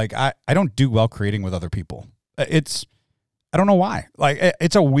 like I don't do well creating with other people. I don't know why. Like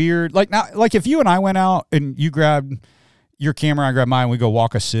it's a weird, like now, like if you and I went out and you grabbed your camera, I grab mine, we go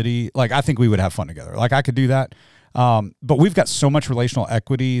walk a city, like I think we would have fun together. Like I could do that. But we've got so much relational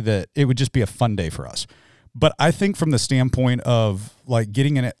equity that it would just be a fun day for us. But I think from the standpoint of like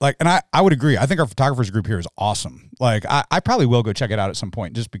getting in it, like, and I would agree. I think our photographers group here is awesome. Like I probably will go check it out at some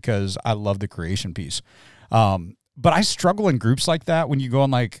point just because I love the creation piece. But I struggle in groups like that when you go on,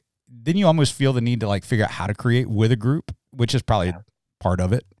 like, then you almost feel the need to like figure out how to create with a group, which is probably part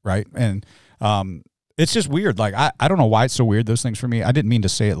of it. Right. And, it's just weird. Like, I don't know why it's so weird, those things for me. I didn't mean to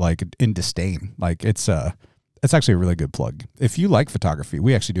say it like in disdain. Like it's actually a really good plug. If you like photography,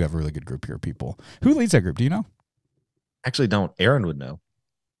 we actually do have a really good group here of people. Who leads that group? Do you know? Actually, don't. Aaron would know.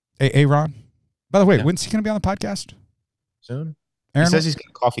 Aaron? By the way, when's he going to be on the podcast? Soon. Aaron, he says he's got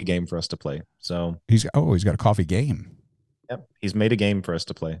a coffee game for us to play. So he's got a coffee game. Yep. He's made a game for us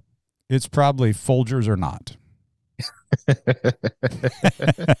to play. It's probably Folgers or not. I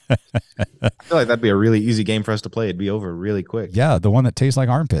feel like that'd be a really easy game for us to play. It'd be over really quick. Yeah, the one that tastes like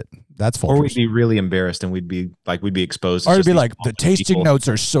armpit. That's Folgers. Or we'd be really embarrassed and we'd be exposed. Or it'd be like, the tasting notes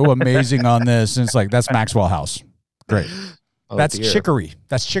are so amazing on this. And it's like, that's Maxwell House. Great. That's chicory.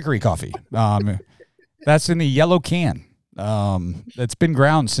 That's chicory coffee. That's in the yellow can. It's been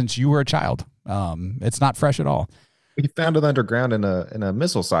ground since you were a child. It's not fresh at all. We found it underground in a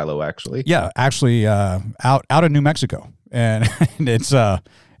missile silo, actually. Yeah, actually, out of New Mexico, and it's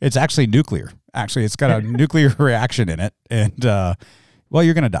actually nuclear. Actually, it's got a nuclear reaction in it, and well,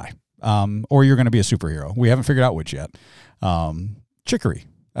 you're gonna die, or you're gonna be a superhero. We haven't figured out which yet. Chicory.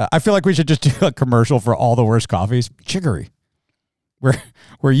 I feel like we should just do a commercial for all the worst coffees. Chicory,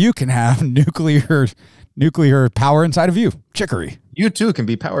 where you can have nuclear power inside of you. Chicory. You too can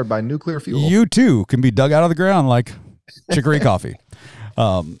be powered by nuclear fuel. You too can be dug out of the ground like chicory coffee.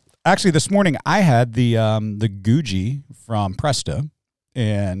 Actually, this morning I had the Guji from Presta,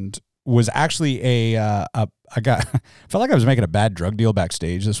 and was actually I felt like I was making a bad drug deal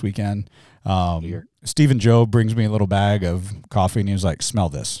backstage this weekend. Stephen Joe brings me a little bag of coffee, and he was like, "Smell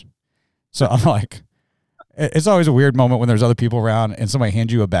this." So I'm like, it's always a weird moment when there's other people around and somebody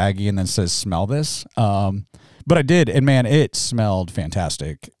hands you a baggie and then says, "Smell this." But I did, and man, it smelled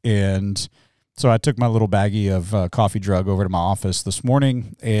fantastic. And so I took my little baggie of coffee drug over to my office this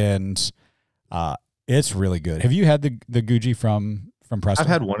morning, and it's really good. Have you had the Guji from Preston?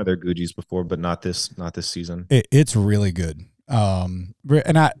 I've had one of their Gujis before, but not this season. It's really good. And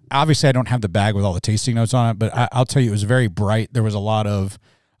I don't have the bag with all the tasting notes on it, but I'll tell you, it was very bright. There was a lot of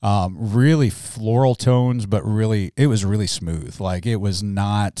really floral tones, but it was really smooth. Like, it was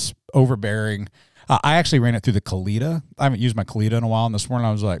not overbearing. I actually ran it through the Kalita. I haven't used my Kalita in a while, and this morning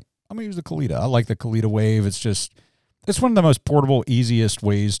I was like, I'm going to use the Kalita. I like the Kalita Wave. It's one of the most portable, easiest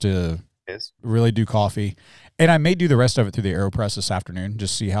ways to really do coffee. And I may do the rest of it through the AeroPress this afternoon,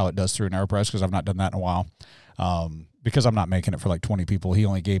 just see how it does through an AeroPress, because I've not done that in a while. Because I'm not making it for like 20 people. He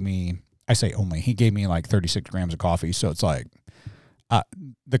only gave me, he gave me like 36 grams of coffee. So it's like,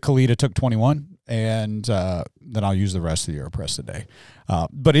 the Kalita took 21, and then I'll use the rest of the AeroPress today.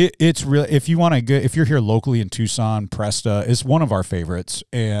 But it's really, if you're here locally in Tucson, Presta is one of our favorites,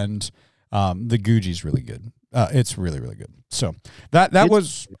 and the Guji's really good. It's really, really good. So that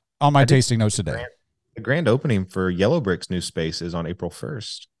was on my tasting notes today. The grand opening for Yellow Brick's new space is on April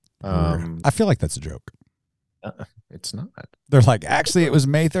 1st. I feel like that's a joke. It's not. They're like, actually, it was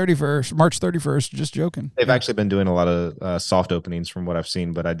March 31st. Just joking. They've actually been doing a lot of soft openings from what I've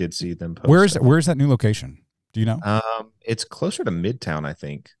seen, but I did see them post. Where's that new location? Do you know? It's closer to Midtown, I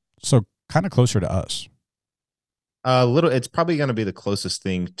think. So kind of closer to us. It's probably going to be the closest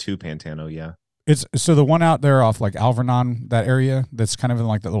thing to Pantano. Yeah. It's so the one out there off like Alvernon, that area that's kind of in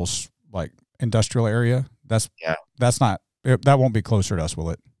like that little like industrial area. That's not, that won't be closer to us, will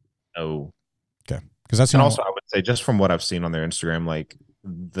it? No. Okay. Because that's, and also I would say just from what I've seen on their Instagram, like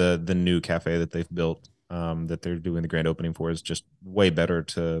the new cafe that they've built, that they're doing the grand opening for is just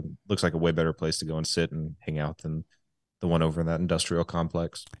looks like a way better place to go and sit and hang out than the one over in that industrial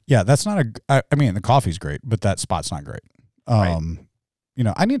complex. Yeah. That's not I mean, the coffee's great, but that spot's not great. Right.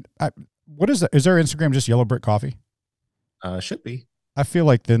 What is that? Is their Instagram just Yellow Brick Coffee? Should be. I feel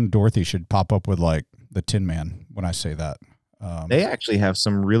like then Dorothy should pop up with like the Tin Man when I say that. They actually have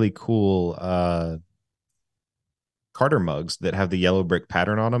some really cool Carter mugs that have the yellow brick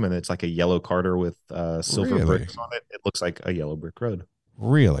pattern on them, and it's like a yellow Carter with silver bricks on it. It looks like a yellow brick road.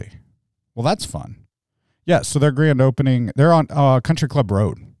 Really? Well, that's fun. Yeah, so their grand opening, they're on Country Club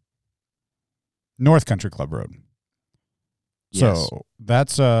Road. North Country Club Road. Yes. So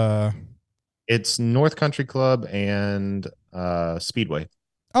that's it's North Country Club and Speedway.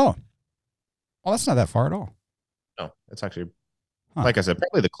 Oh. Well, that's not that far at all. No, it's actually, like I said,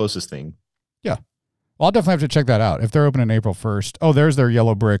 probably the closest thing. Yeah. Well, I'll definitely have to check that out. If they're opening April 1st. Oh, there's their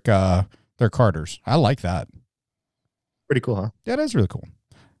yellow brick, their Carters. I like that. Pretty cool, huh? Yeah, that is really cool.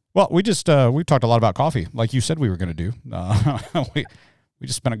 Well, we talked a lot about coffee, like you said we were going to do. We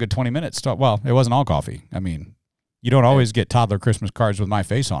just spent a good 20 minutes. Well, it wasn't all coffee. I mean, you don't always get toddler Christmas cards with my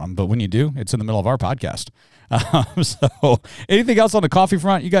face on them, but when you do, it's in the middle of our podcast. So anything else on the coffee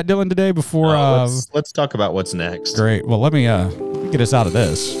front you got, Dylan, today before? Let's talk about what's next. Great. Well, let me get us out of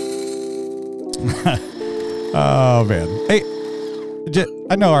this. Oh, man. Hey,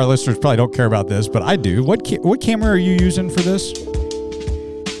 I know our listeners probably don't care about this, but I do. What camera are you using for this?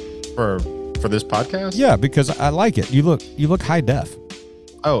 For this podcast? Yeah, because I like it. You look high def.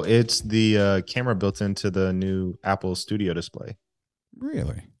 Oh, it's the camera built into the new Apple Studio display.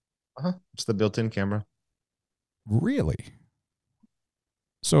 Really? It's the built-in camera. Really?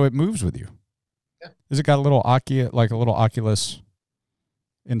 So it moves with you? Yeah. Is it got a little Oculus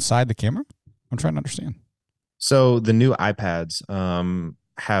inside the camera? I'm trying to understand. So the new iPads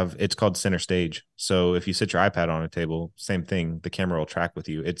it's called Center Stage. So if you sit your iPad on a table, same thing, the camera will track with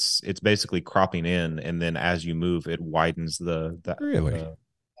you. It's basically cropping in, and then as you move, it widens the Really?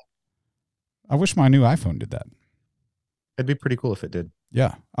 I wish my new iPhone did that. It'd be pretty cool if it did.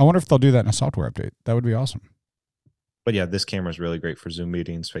 Yeah. I wonder if they'll do that in a software update. That would be awesome. But yeah, this camera is really great for Zoom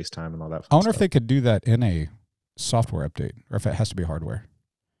meetings, FaceTime, and all that. I wonder if they could do that in a software update, or if it has to be hardware.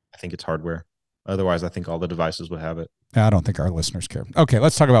 I think it's hardware. Otherwise, I think all the devices would have it. I don't think our listeners care. Okay,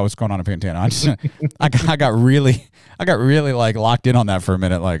 let's talk about what's going on in Pantano. I got really like locked in on that for a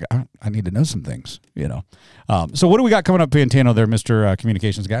minute. Like I need to know some things, you know. So what do we got coming up, Pantano? There, Mr.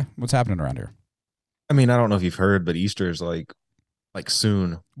 Communications guy. What's happening around here? I mean, I don't know if you've heard, but Easter is like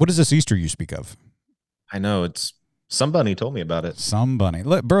soon. What is this Easter you speak of? I know it's somebody told me about it. Somebody,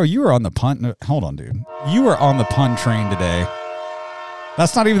 look, bro, you were on the punt. Hold on, dude. You were on the pun train today.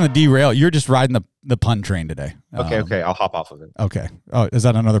 That's not even the derail. You're just riding the pun train today. Okay. I'll hop off of it. Okay. Oh, is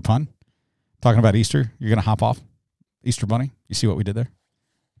that another pun? Talking about Easter? You're going to hop off? Easter Bunny? You see what we did there?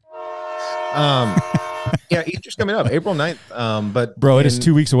 Yeah, Easter's coming up, April 9th. But bro, it is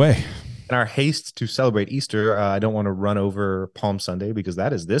 2 weeks away. In our haste to celebrate Easter, I don't want to run over Palm Sunday because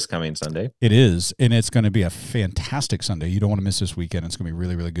that is this coming Sunday. It is, and it's going to be a fantastic Sunday. You don't want to miss this weekend. It's going to be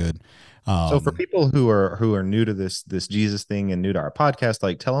really, really good. So for people who are new to this Jesus thing and new to our podcast,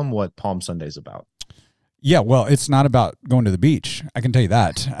 like tell them what Palm Sunday is about. Yeah, well, it's not about going to the beach. I can tell you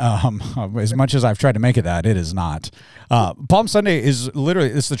that. As much as I've tried to make it that, it is not. Palm Sunday is literally,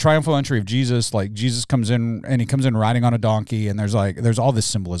 it's the triumphal entry of Jesus. Like Jesus comes in, and he comes in riding on a donkey, and there's all this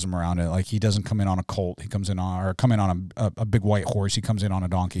symbolism around it. Like he doesn't come in on a colt. He comes in on a big white horse. He comes in on a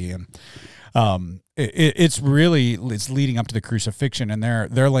donkey, and it's leading up to the crucifixion, and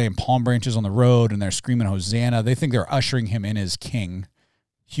they're laying palm branches on the road, and they're screaming Hosanna. They think they're ushering him in as king,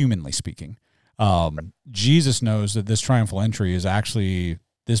 humanly speaking. Jesus knows that this triumphal entry is actually,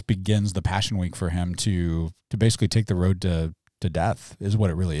 this begins the Passion Week for him to basically take the road to death, is what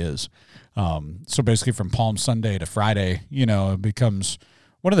it really is. So basically from Palm Sunday to Friday, it becomes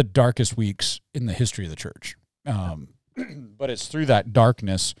one of the darkest weeks in the history of the church. But it's through that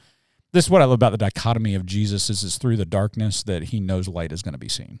darkness. This is what I love about the dichotomy of Jesus is through the darkness that he knows light is going to be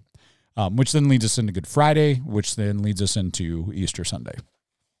seen, which then leads us into Good Friday, which then leads us into Easter Sunday.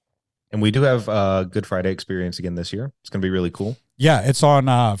 And we do have a Good Friday experience again this year. It's going to be really cool. Yeah, it's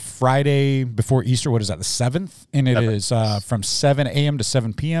on Friday before Easter. What is that, the 7th? And it 7th. is from 7 a.m. to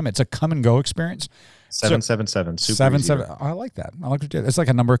 7 p.m. It's a come and go experience. 777. Super Seven, easy. seven. I like that. I like it. It's like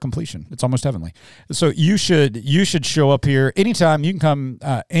a number of completion. It's almost heavenly. So you should show up here anytime. You can come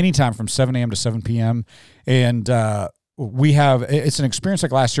anytime from 7 a.m. to 7 p.m. And it's an experience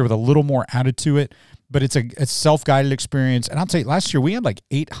like last year with a little more added to it, but it's a self-guided experience. And I'll tell you, last year we had like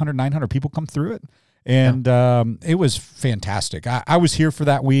 800, 900 people come through it. And it was fantastic. I was here for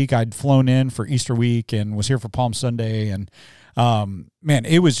that week. I'd flown in for Easter week and was here for Palm Sunday. And man,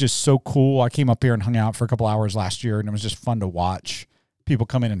 it was just so cool. I came up here and hung out for a couple hours last year, and it was just fun to watch people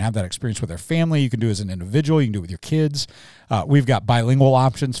come in and have that experience with their family. You can do it as an individual. You can do it with your kids. We've got bilingual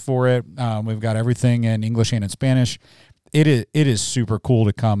options for it. We've got everything in English and in Spanish. It is super cool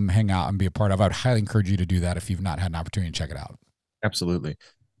to come hang out and be a part of. I would highly encourage you to do that if you've not had an opportunity to check it out. Absolutely.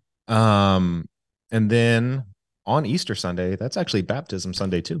 And then on Easter Sunday, that's actually Baptism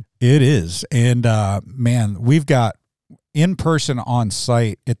Sunday too. It is. And man, we've got in person on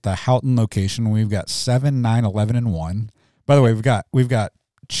site at the Houghton location. We've got 7, 9, 11, and 1. By the way, we've got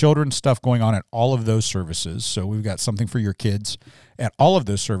children's stuff going on at all of those services. So we've got something for your kids at all of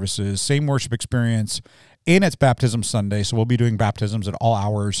those services. Same worship experience. And it's Baptism Sunday, so we'll be doing baptisms at all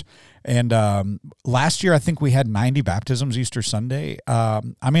hours. And last year, I think we had 90 baptisms Easter Sunday.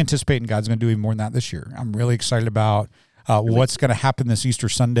 I'm anticipating God's going to do even more than that this year. I'm really excited about what's going to happen this Easter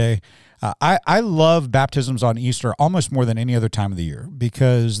Sunday. I love baptisms on Easter almost more than any other time of the year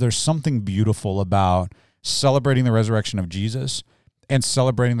because there's something beautiful about celebrating the resurrection of Jesus and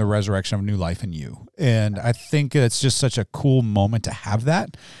celebrating the resurrection of new life in you. And I think it's just such a cool moment to have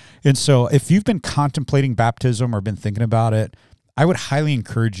that. And so if you've been contemplating baptism or been thinking about it, I would highly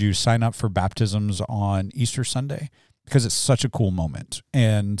encourage you to sign up for baptisms on Easter Sunday because it's such a cool moment.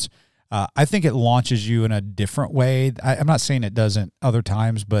 And I think it launches you in a different way. I'm not saying it doesn't other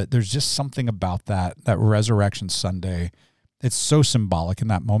times, but there's just something about that Resurrection Sunday. It's so symbolic in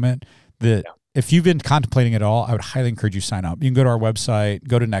that moment that if you've been contemplating it all, I would highly encourage you to sign up. You can go to our website,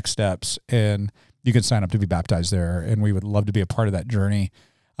 go to Next Steps, and you can sign up to be baptized there. And we would love to be a part of that journey.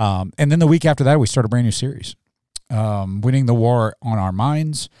 And then the week after that, we start a brand new series, Winning the War on Our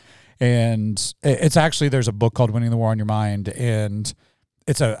Minds. And it's actually, there's a book called Winning the War on Your Mind. And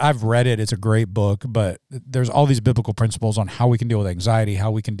I've read it. It's a great book, but there's all these biblical principles on how we can deal with anxiety,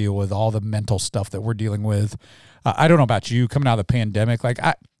 how we can deal with all the mental stuff that we're dealing with. I don't know about you coming out of the pandemic. Like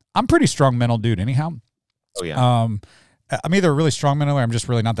I'm pretty strong mental dude anyhow. Oh yeah. I'm either really strong mentally or I'm just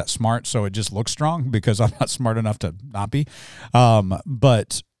really not that smart. So it just looks strong because I'm not smart enough to not be.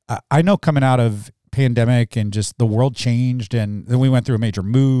 But I know coming out of pandemic and just the world changed and then we went through a major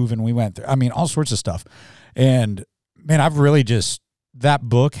move and we went through, all sorts of stuff. And man, I've really that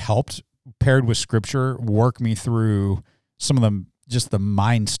book helped paired with scripture work me through some of the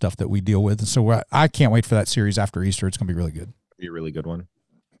mind stuff that we deal with. And so I can't wait for that series after Easter. It's going to be really good. It'll be a really good one.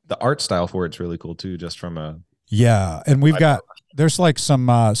 The art style for it's really cool too, just from a. Yeah. And there's like some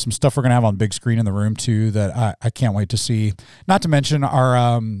stuff we're going to have on big screen in the room too, that I can't wait to see. Not to mention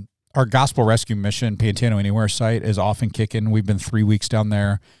our Gospel Rescue Mission Pantano Anywhere site is off and kicking. We've been 3 weeks down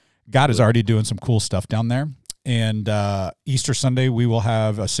there. God is already doing some cool stuff down there. And Easter Sunday, we will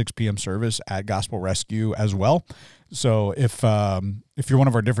have a 6 p.m. service at Gospel Rescue as well. So if you're one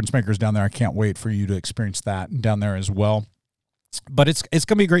of our difference makers down there, I can't wait for you to experience that down there as well. But it's going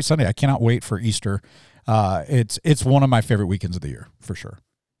to be a great Sunday. I cannot wait for Easter. It's one of my favorite weekends of the year for sure.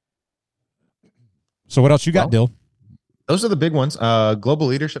 So what else you got, Dill? Those are the big ones. Global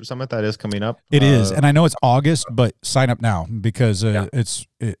Leadership Summit that is coming up. It is, and I know it's August, but sign up now because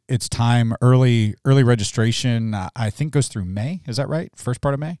it's time. Early registration. I think goes through May. Is that right? First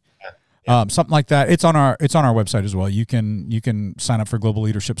part of May. Yeah. Something like that. It's on our website as well. You can sign up for Global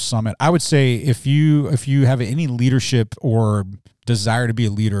Leadership Summit. I would say if you have any leadership or desire to be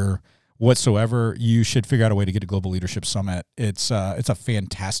a leader whatsoever, you should figure out a way to get to Global Leadership Summit. It's a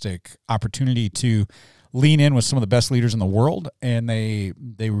fantastic opportunity to lean in with some of the best leaders in the world, and they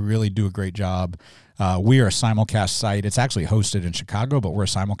really do a great job. We are a simulcast site. It's actually hosted in Chicago, but we're a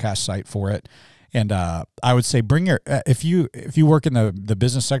simulcast site for it. And I would say bring your if you work in the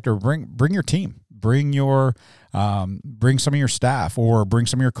business sector, bring your team, bring some of your staff, or bring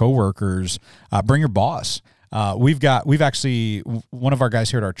some of your coworkers, bring your boss. We've actually, one of our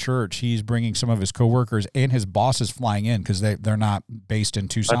guys here at our church, he's bringing some of his coworkers, and his boss is flying in because they're not based in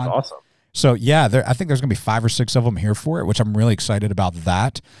Tucson. That's awesome. So yeah, I think there's going to be 5 or 6 of them here for it, which I'm really excited about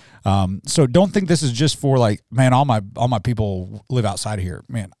that. So don't think this is just for like, man, all my people live outside of here.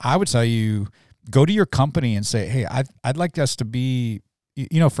 Man, I would tell you, go to your company and say, hey, I'd like us to be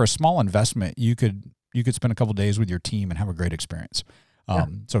for a small investment, you could spend a couple days with your team and have a great experience.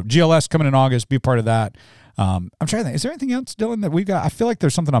 So GLS coming in August, be a part of that. I'm trying to think, is there anything else, Dylan, that we've got? I feel like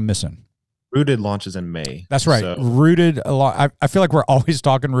there's something I'm missing. Rooted launches in May. That's right. So. Rooted a lot. I feel like we're always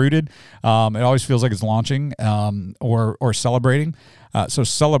talking Rooted. It always feels like it's launching or celebrating. So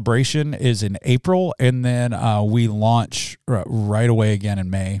Celebration is in April, and then we launch right away again in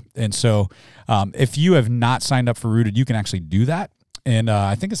May. And so if you have not signed up for Rooted, you can actually do that. And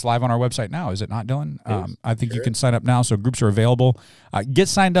I think it's live on our website now. Is it not, Dylan? I think you can sign up now. So groups are available. Get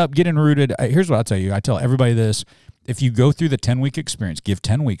signed up. Get in Rooted. Here's what I'll tell you. I tell everybody this. If you go through the 10-week experience, give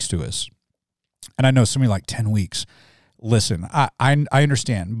 10 weeks to us. And I know somebody like 10 weeks. Listen, I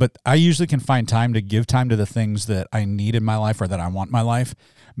understand, but I usually can find time to give time to the things that I need in my life or that I want in my life.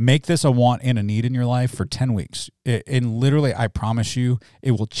 Make this a want and a need in your life for 10 weeks. And literally, I promise you,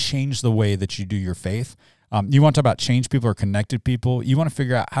 it will change the way that you do your faith. You want to talk about change people or connected people. You want to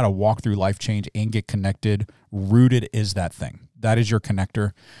figure out how to walk through life change and get connected. Rooted is that thing. That is your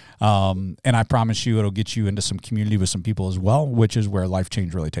connector. And I promise you it'll get you into some community with some people as well, which is where life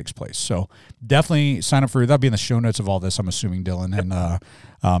change really takes place. So definitely sign up for, that'll be in the show notes of all this, I'm assuming, Dylan.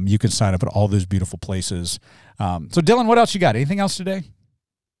 And you can sign up at all those beautiful places. So Dylan, what else you got? Anything else today?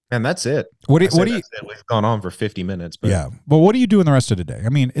 And that's it. What do you? We've gone on for 50 minutes. But. Yeah. Well, what are you doing the rest of the day? I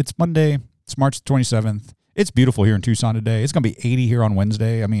mean, it's Monday. It's March 27th. It's beautiful here in Tucson today. It's going to be 80 here on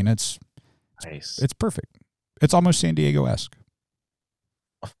Wednesday. I mean, it's nice. It's perfect. It's almost San Diego-esque.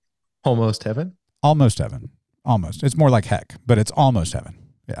 Almost heaven? Almost heaven. Almost. It's more like heck, but it's almost heaven.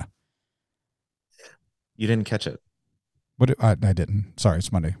 Yeah. You didn't catch it. I didn't. Sorry,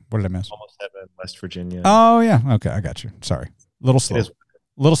 it's Monday. What did I miss? Almost heaven, West Virginia. Oh, yeah. Okay, I got you. Sorry. A little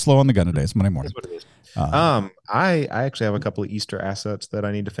slow on the gun today. It's Monday morning. It is what it is. I actually have a couple of Easter assets that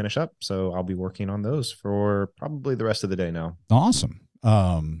I need to finish up, so I'll be working on those for probably the rest of the day now. Awesome.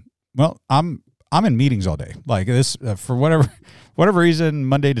 Well, I'm in meetings all day. Like this, for whatever reason,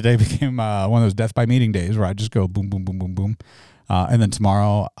 Monday today became one of those death by meeting days where I just go boom, boom, boom, boom, boom, and then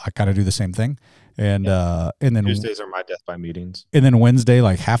tomorrow I kind of do the same thing, and then Tuesdays are my death by meetings, and then Wednesday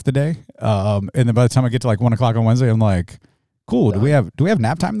like half the day, and then by the time I get to like 1 o'clock on Wednesday, I'm like, cool. Do we have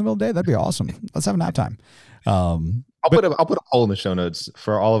nap time in the middle of the day? That'd be awesome. Let's have a nap time. I'll put a poll in the show notes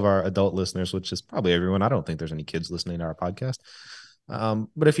for all of our adult listeners, which is probably everyone. I don't think there's any kids listening to our podcast.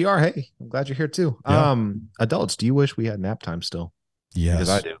 But if you are, hey, I'm glad you're here too. Yeah. Adults, do you wish we had nap time still? Yes. Because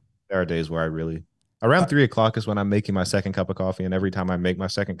I do. There are days where I really, around 3 o'clock is when I'm making my second cup of coffee. And every time I make my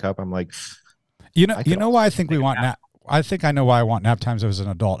second cup, I'm like, you know why I think we want nap. I think I know why I want nap times as an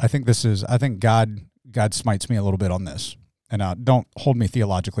adult. I think God smites me a little bit on this. And don't hold me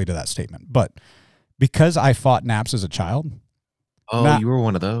theologically to that statement, but because I fought naps as a child. Oh, you were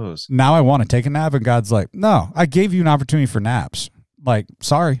one of those. Now I want to take a nap, and God's like, no, I gave you an opportunity for naps. Like,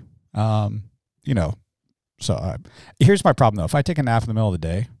 sorry. So here's my problem though. If I take a nap in the middle of the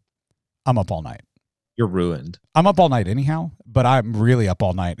day, I'm up all night. You're ruined. I'm up all night anyhow, but I'm really up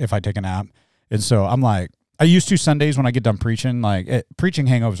all night if I take a nap. And so I'm like, I used to Sundays when I get done preaching, preaching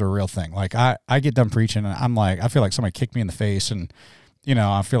hangovers are a real thing. Like I get done preaching and I'm like, I feel like somebody kicked me in the face and,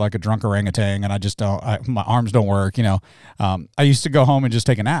 I feel like a drunk orangutan and I just my arms don't work, I used to go home and just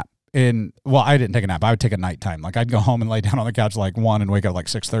take a nap. I didn't take a nap. I would take a nighttime. Like I'd go home and lay down on the couch like 1 and wake up like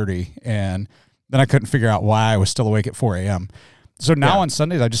 6:30. And then I couldn't figure out why I was still awake at 4 a.m. So now on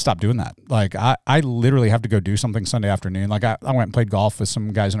Sundays, I just stopped doing that. Like I literally have to go do something Sunday afternoon. Like I went and played golf with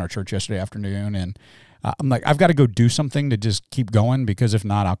some guys in our church yesterday afternoon. And I'm like, I've got to go do something to just keep going because if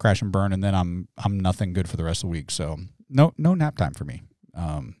not, I'll crash and burn. And then I'm nothing good for the rest of the week. So no nap time for me.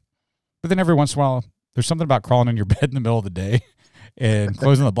 But then every once in a while, there's something about crawling in your bed in the middle of the day and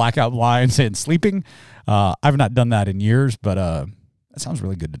closing the blackout blinds and sleeping. I've not done that in years, but that sounds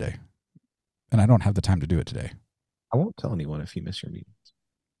really good today. And I don't have the time to do it today. I won't tell anyone if you miss your meetings.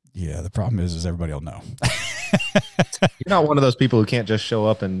 Yeah, the problem is everybody will know. You're not one of those people who can't just show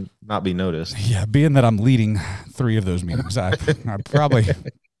up and not be noticed. Yeah, being that I'm leading 3 of those meetings, I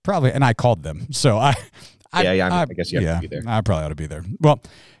probably, and I called them. So I guess you have to be there. I probably ought to be there. Well,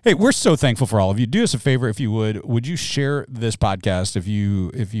 hey, we're so thankful for all of you. Do us a favor, if you would you share this podcast if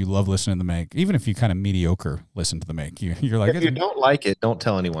you love listening to the Make, even if you kind of mediocre listen to the Make. You're like, if you don't like it, don't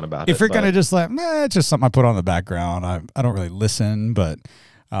tell anyone about it. If you're kind of just like, it's just something I put on the background. I don't really listen, but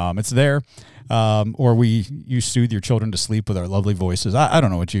it's there. Or you soothe your children to sleep with our lovely voices. I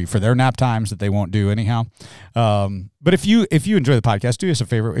don't know for their nap times that they won't do anyhow. But if you enjoy the podcast, do us a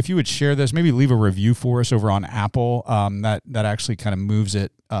favor. If you would share this, maybe leave a review for us over on Apple. That actually kind of moves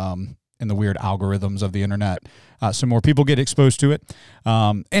it in the weird algorithms of the internet, so more people get exposed to it.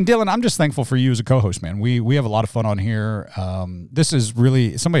 And Dylan, I'm just thankful for you as a co-host, man. We have a lot of fun on here. This is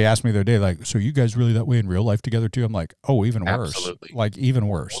really, somebody asked me the other day, like, so you guys really that way in real life together too? I'm like, oh, even worse. Absolutely. Like even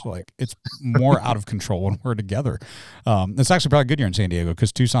worse. Like it's more out of control when we're together. It's actually probably good here in San Diego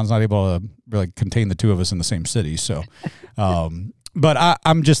because Tucson's not able to really contain the two of us in the same city. So, but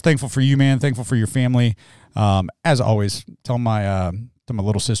I'm just thankful for you, man. Thankful for your family. As always, tell my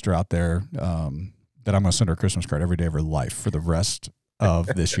little sister out there that I'm going to send her a Christmas card every day of her life for the rest of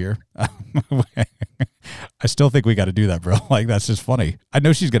this year. I still think we got to do that, bro. Like, that's just funny. I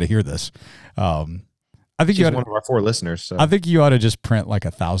know she's going to hear this. I think she's one of our 4 listeners. So. I think you ought to just print like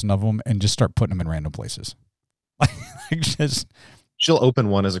 1,000 of them and just start putting them in random places. Like just, she'll open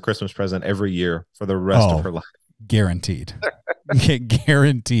one as a Christmas present every year for the rest of her life. Guaranteed.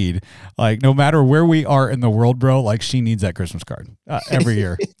 Guaranteed. Like no matter where we are in the world, bro, like she needs that Christmas card every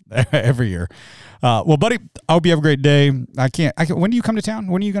year. Every year. Well, buddy, I hope you have a great day. I can't, when do you come to town?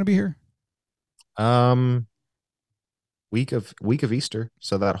 When are you going to be here? Week of Easter.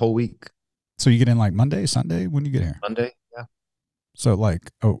 So that whole week. So you get in like Monday, Sunday? When do you get here? Monday. Yeah. So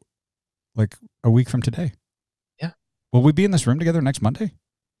like a week from today. Yeah. Will we be in this room together next Monday?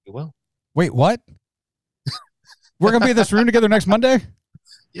 We will. Wait, what? We're going to be in this room together next Monday?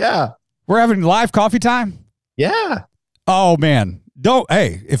 Yeah. We're having live coffee time? Yeah. Oh, man.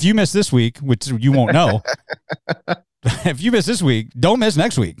 Hey, if you miss this week, which you won't know, if you miss this week, don't miss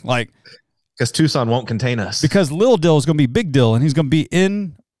next week. Like, because Tucson won't contain us. Because Lil Dill is going to be Big Dill, and he's going to be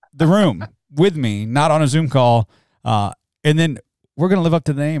in the room with me, not on a Zoom call. And then we're going to live up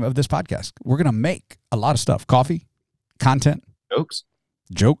to the name of this podcast. We're going to make a lot of stuff, coffee, content,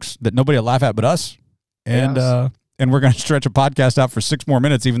 jokes that nobody will laugh at but us. And, yes. And we're going to stretch a podcast out for 6 more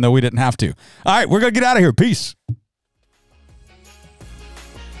minutes, even though we didn't have to. All right, we're going to get out of here. Peace.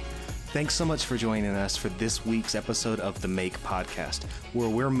 Thanks so much for joining us for this week's episode of The Make Podcast, where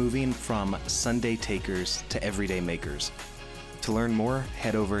we're moving from Sunday takers to everyday makers. To learn more,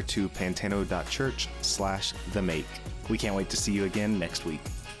 head over to pantano.church/themake. We can't wait to see you again next week.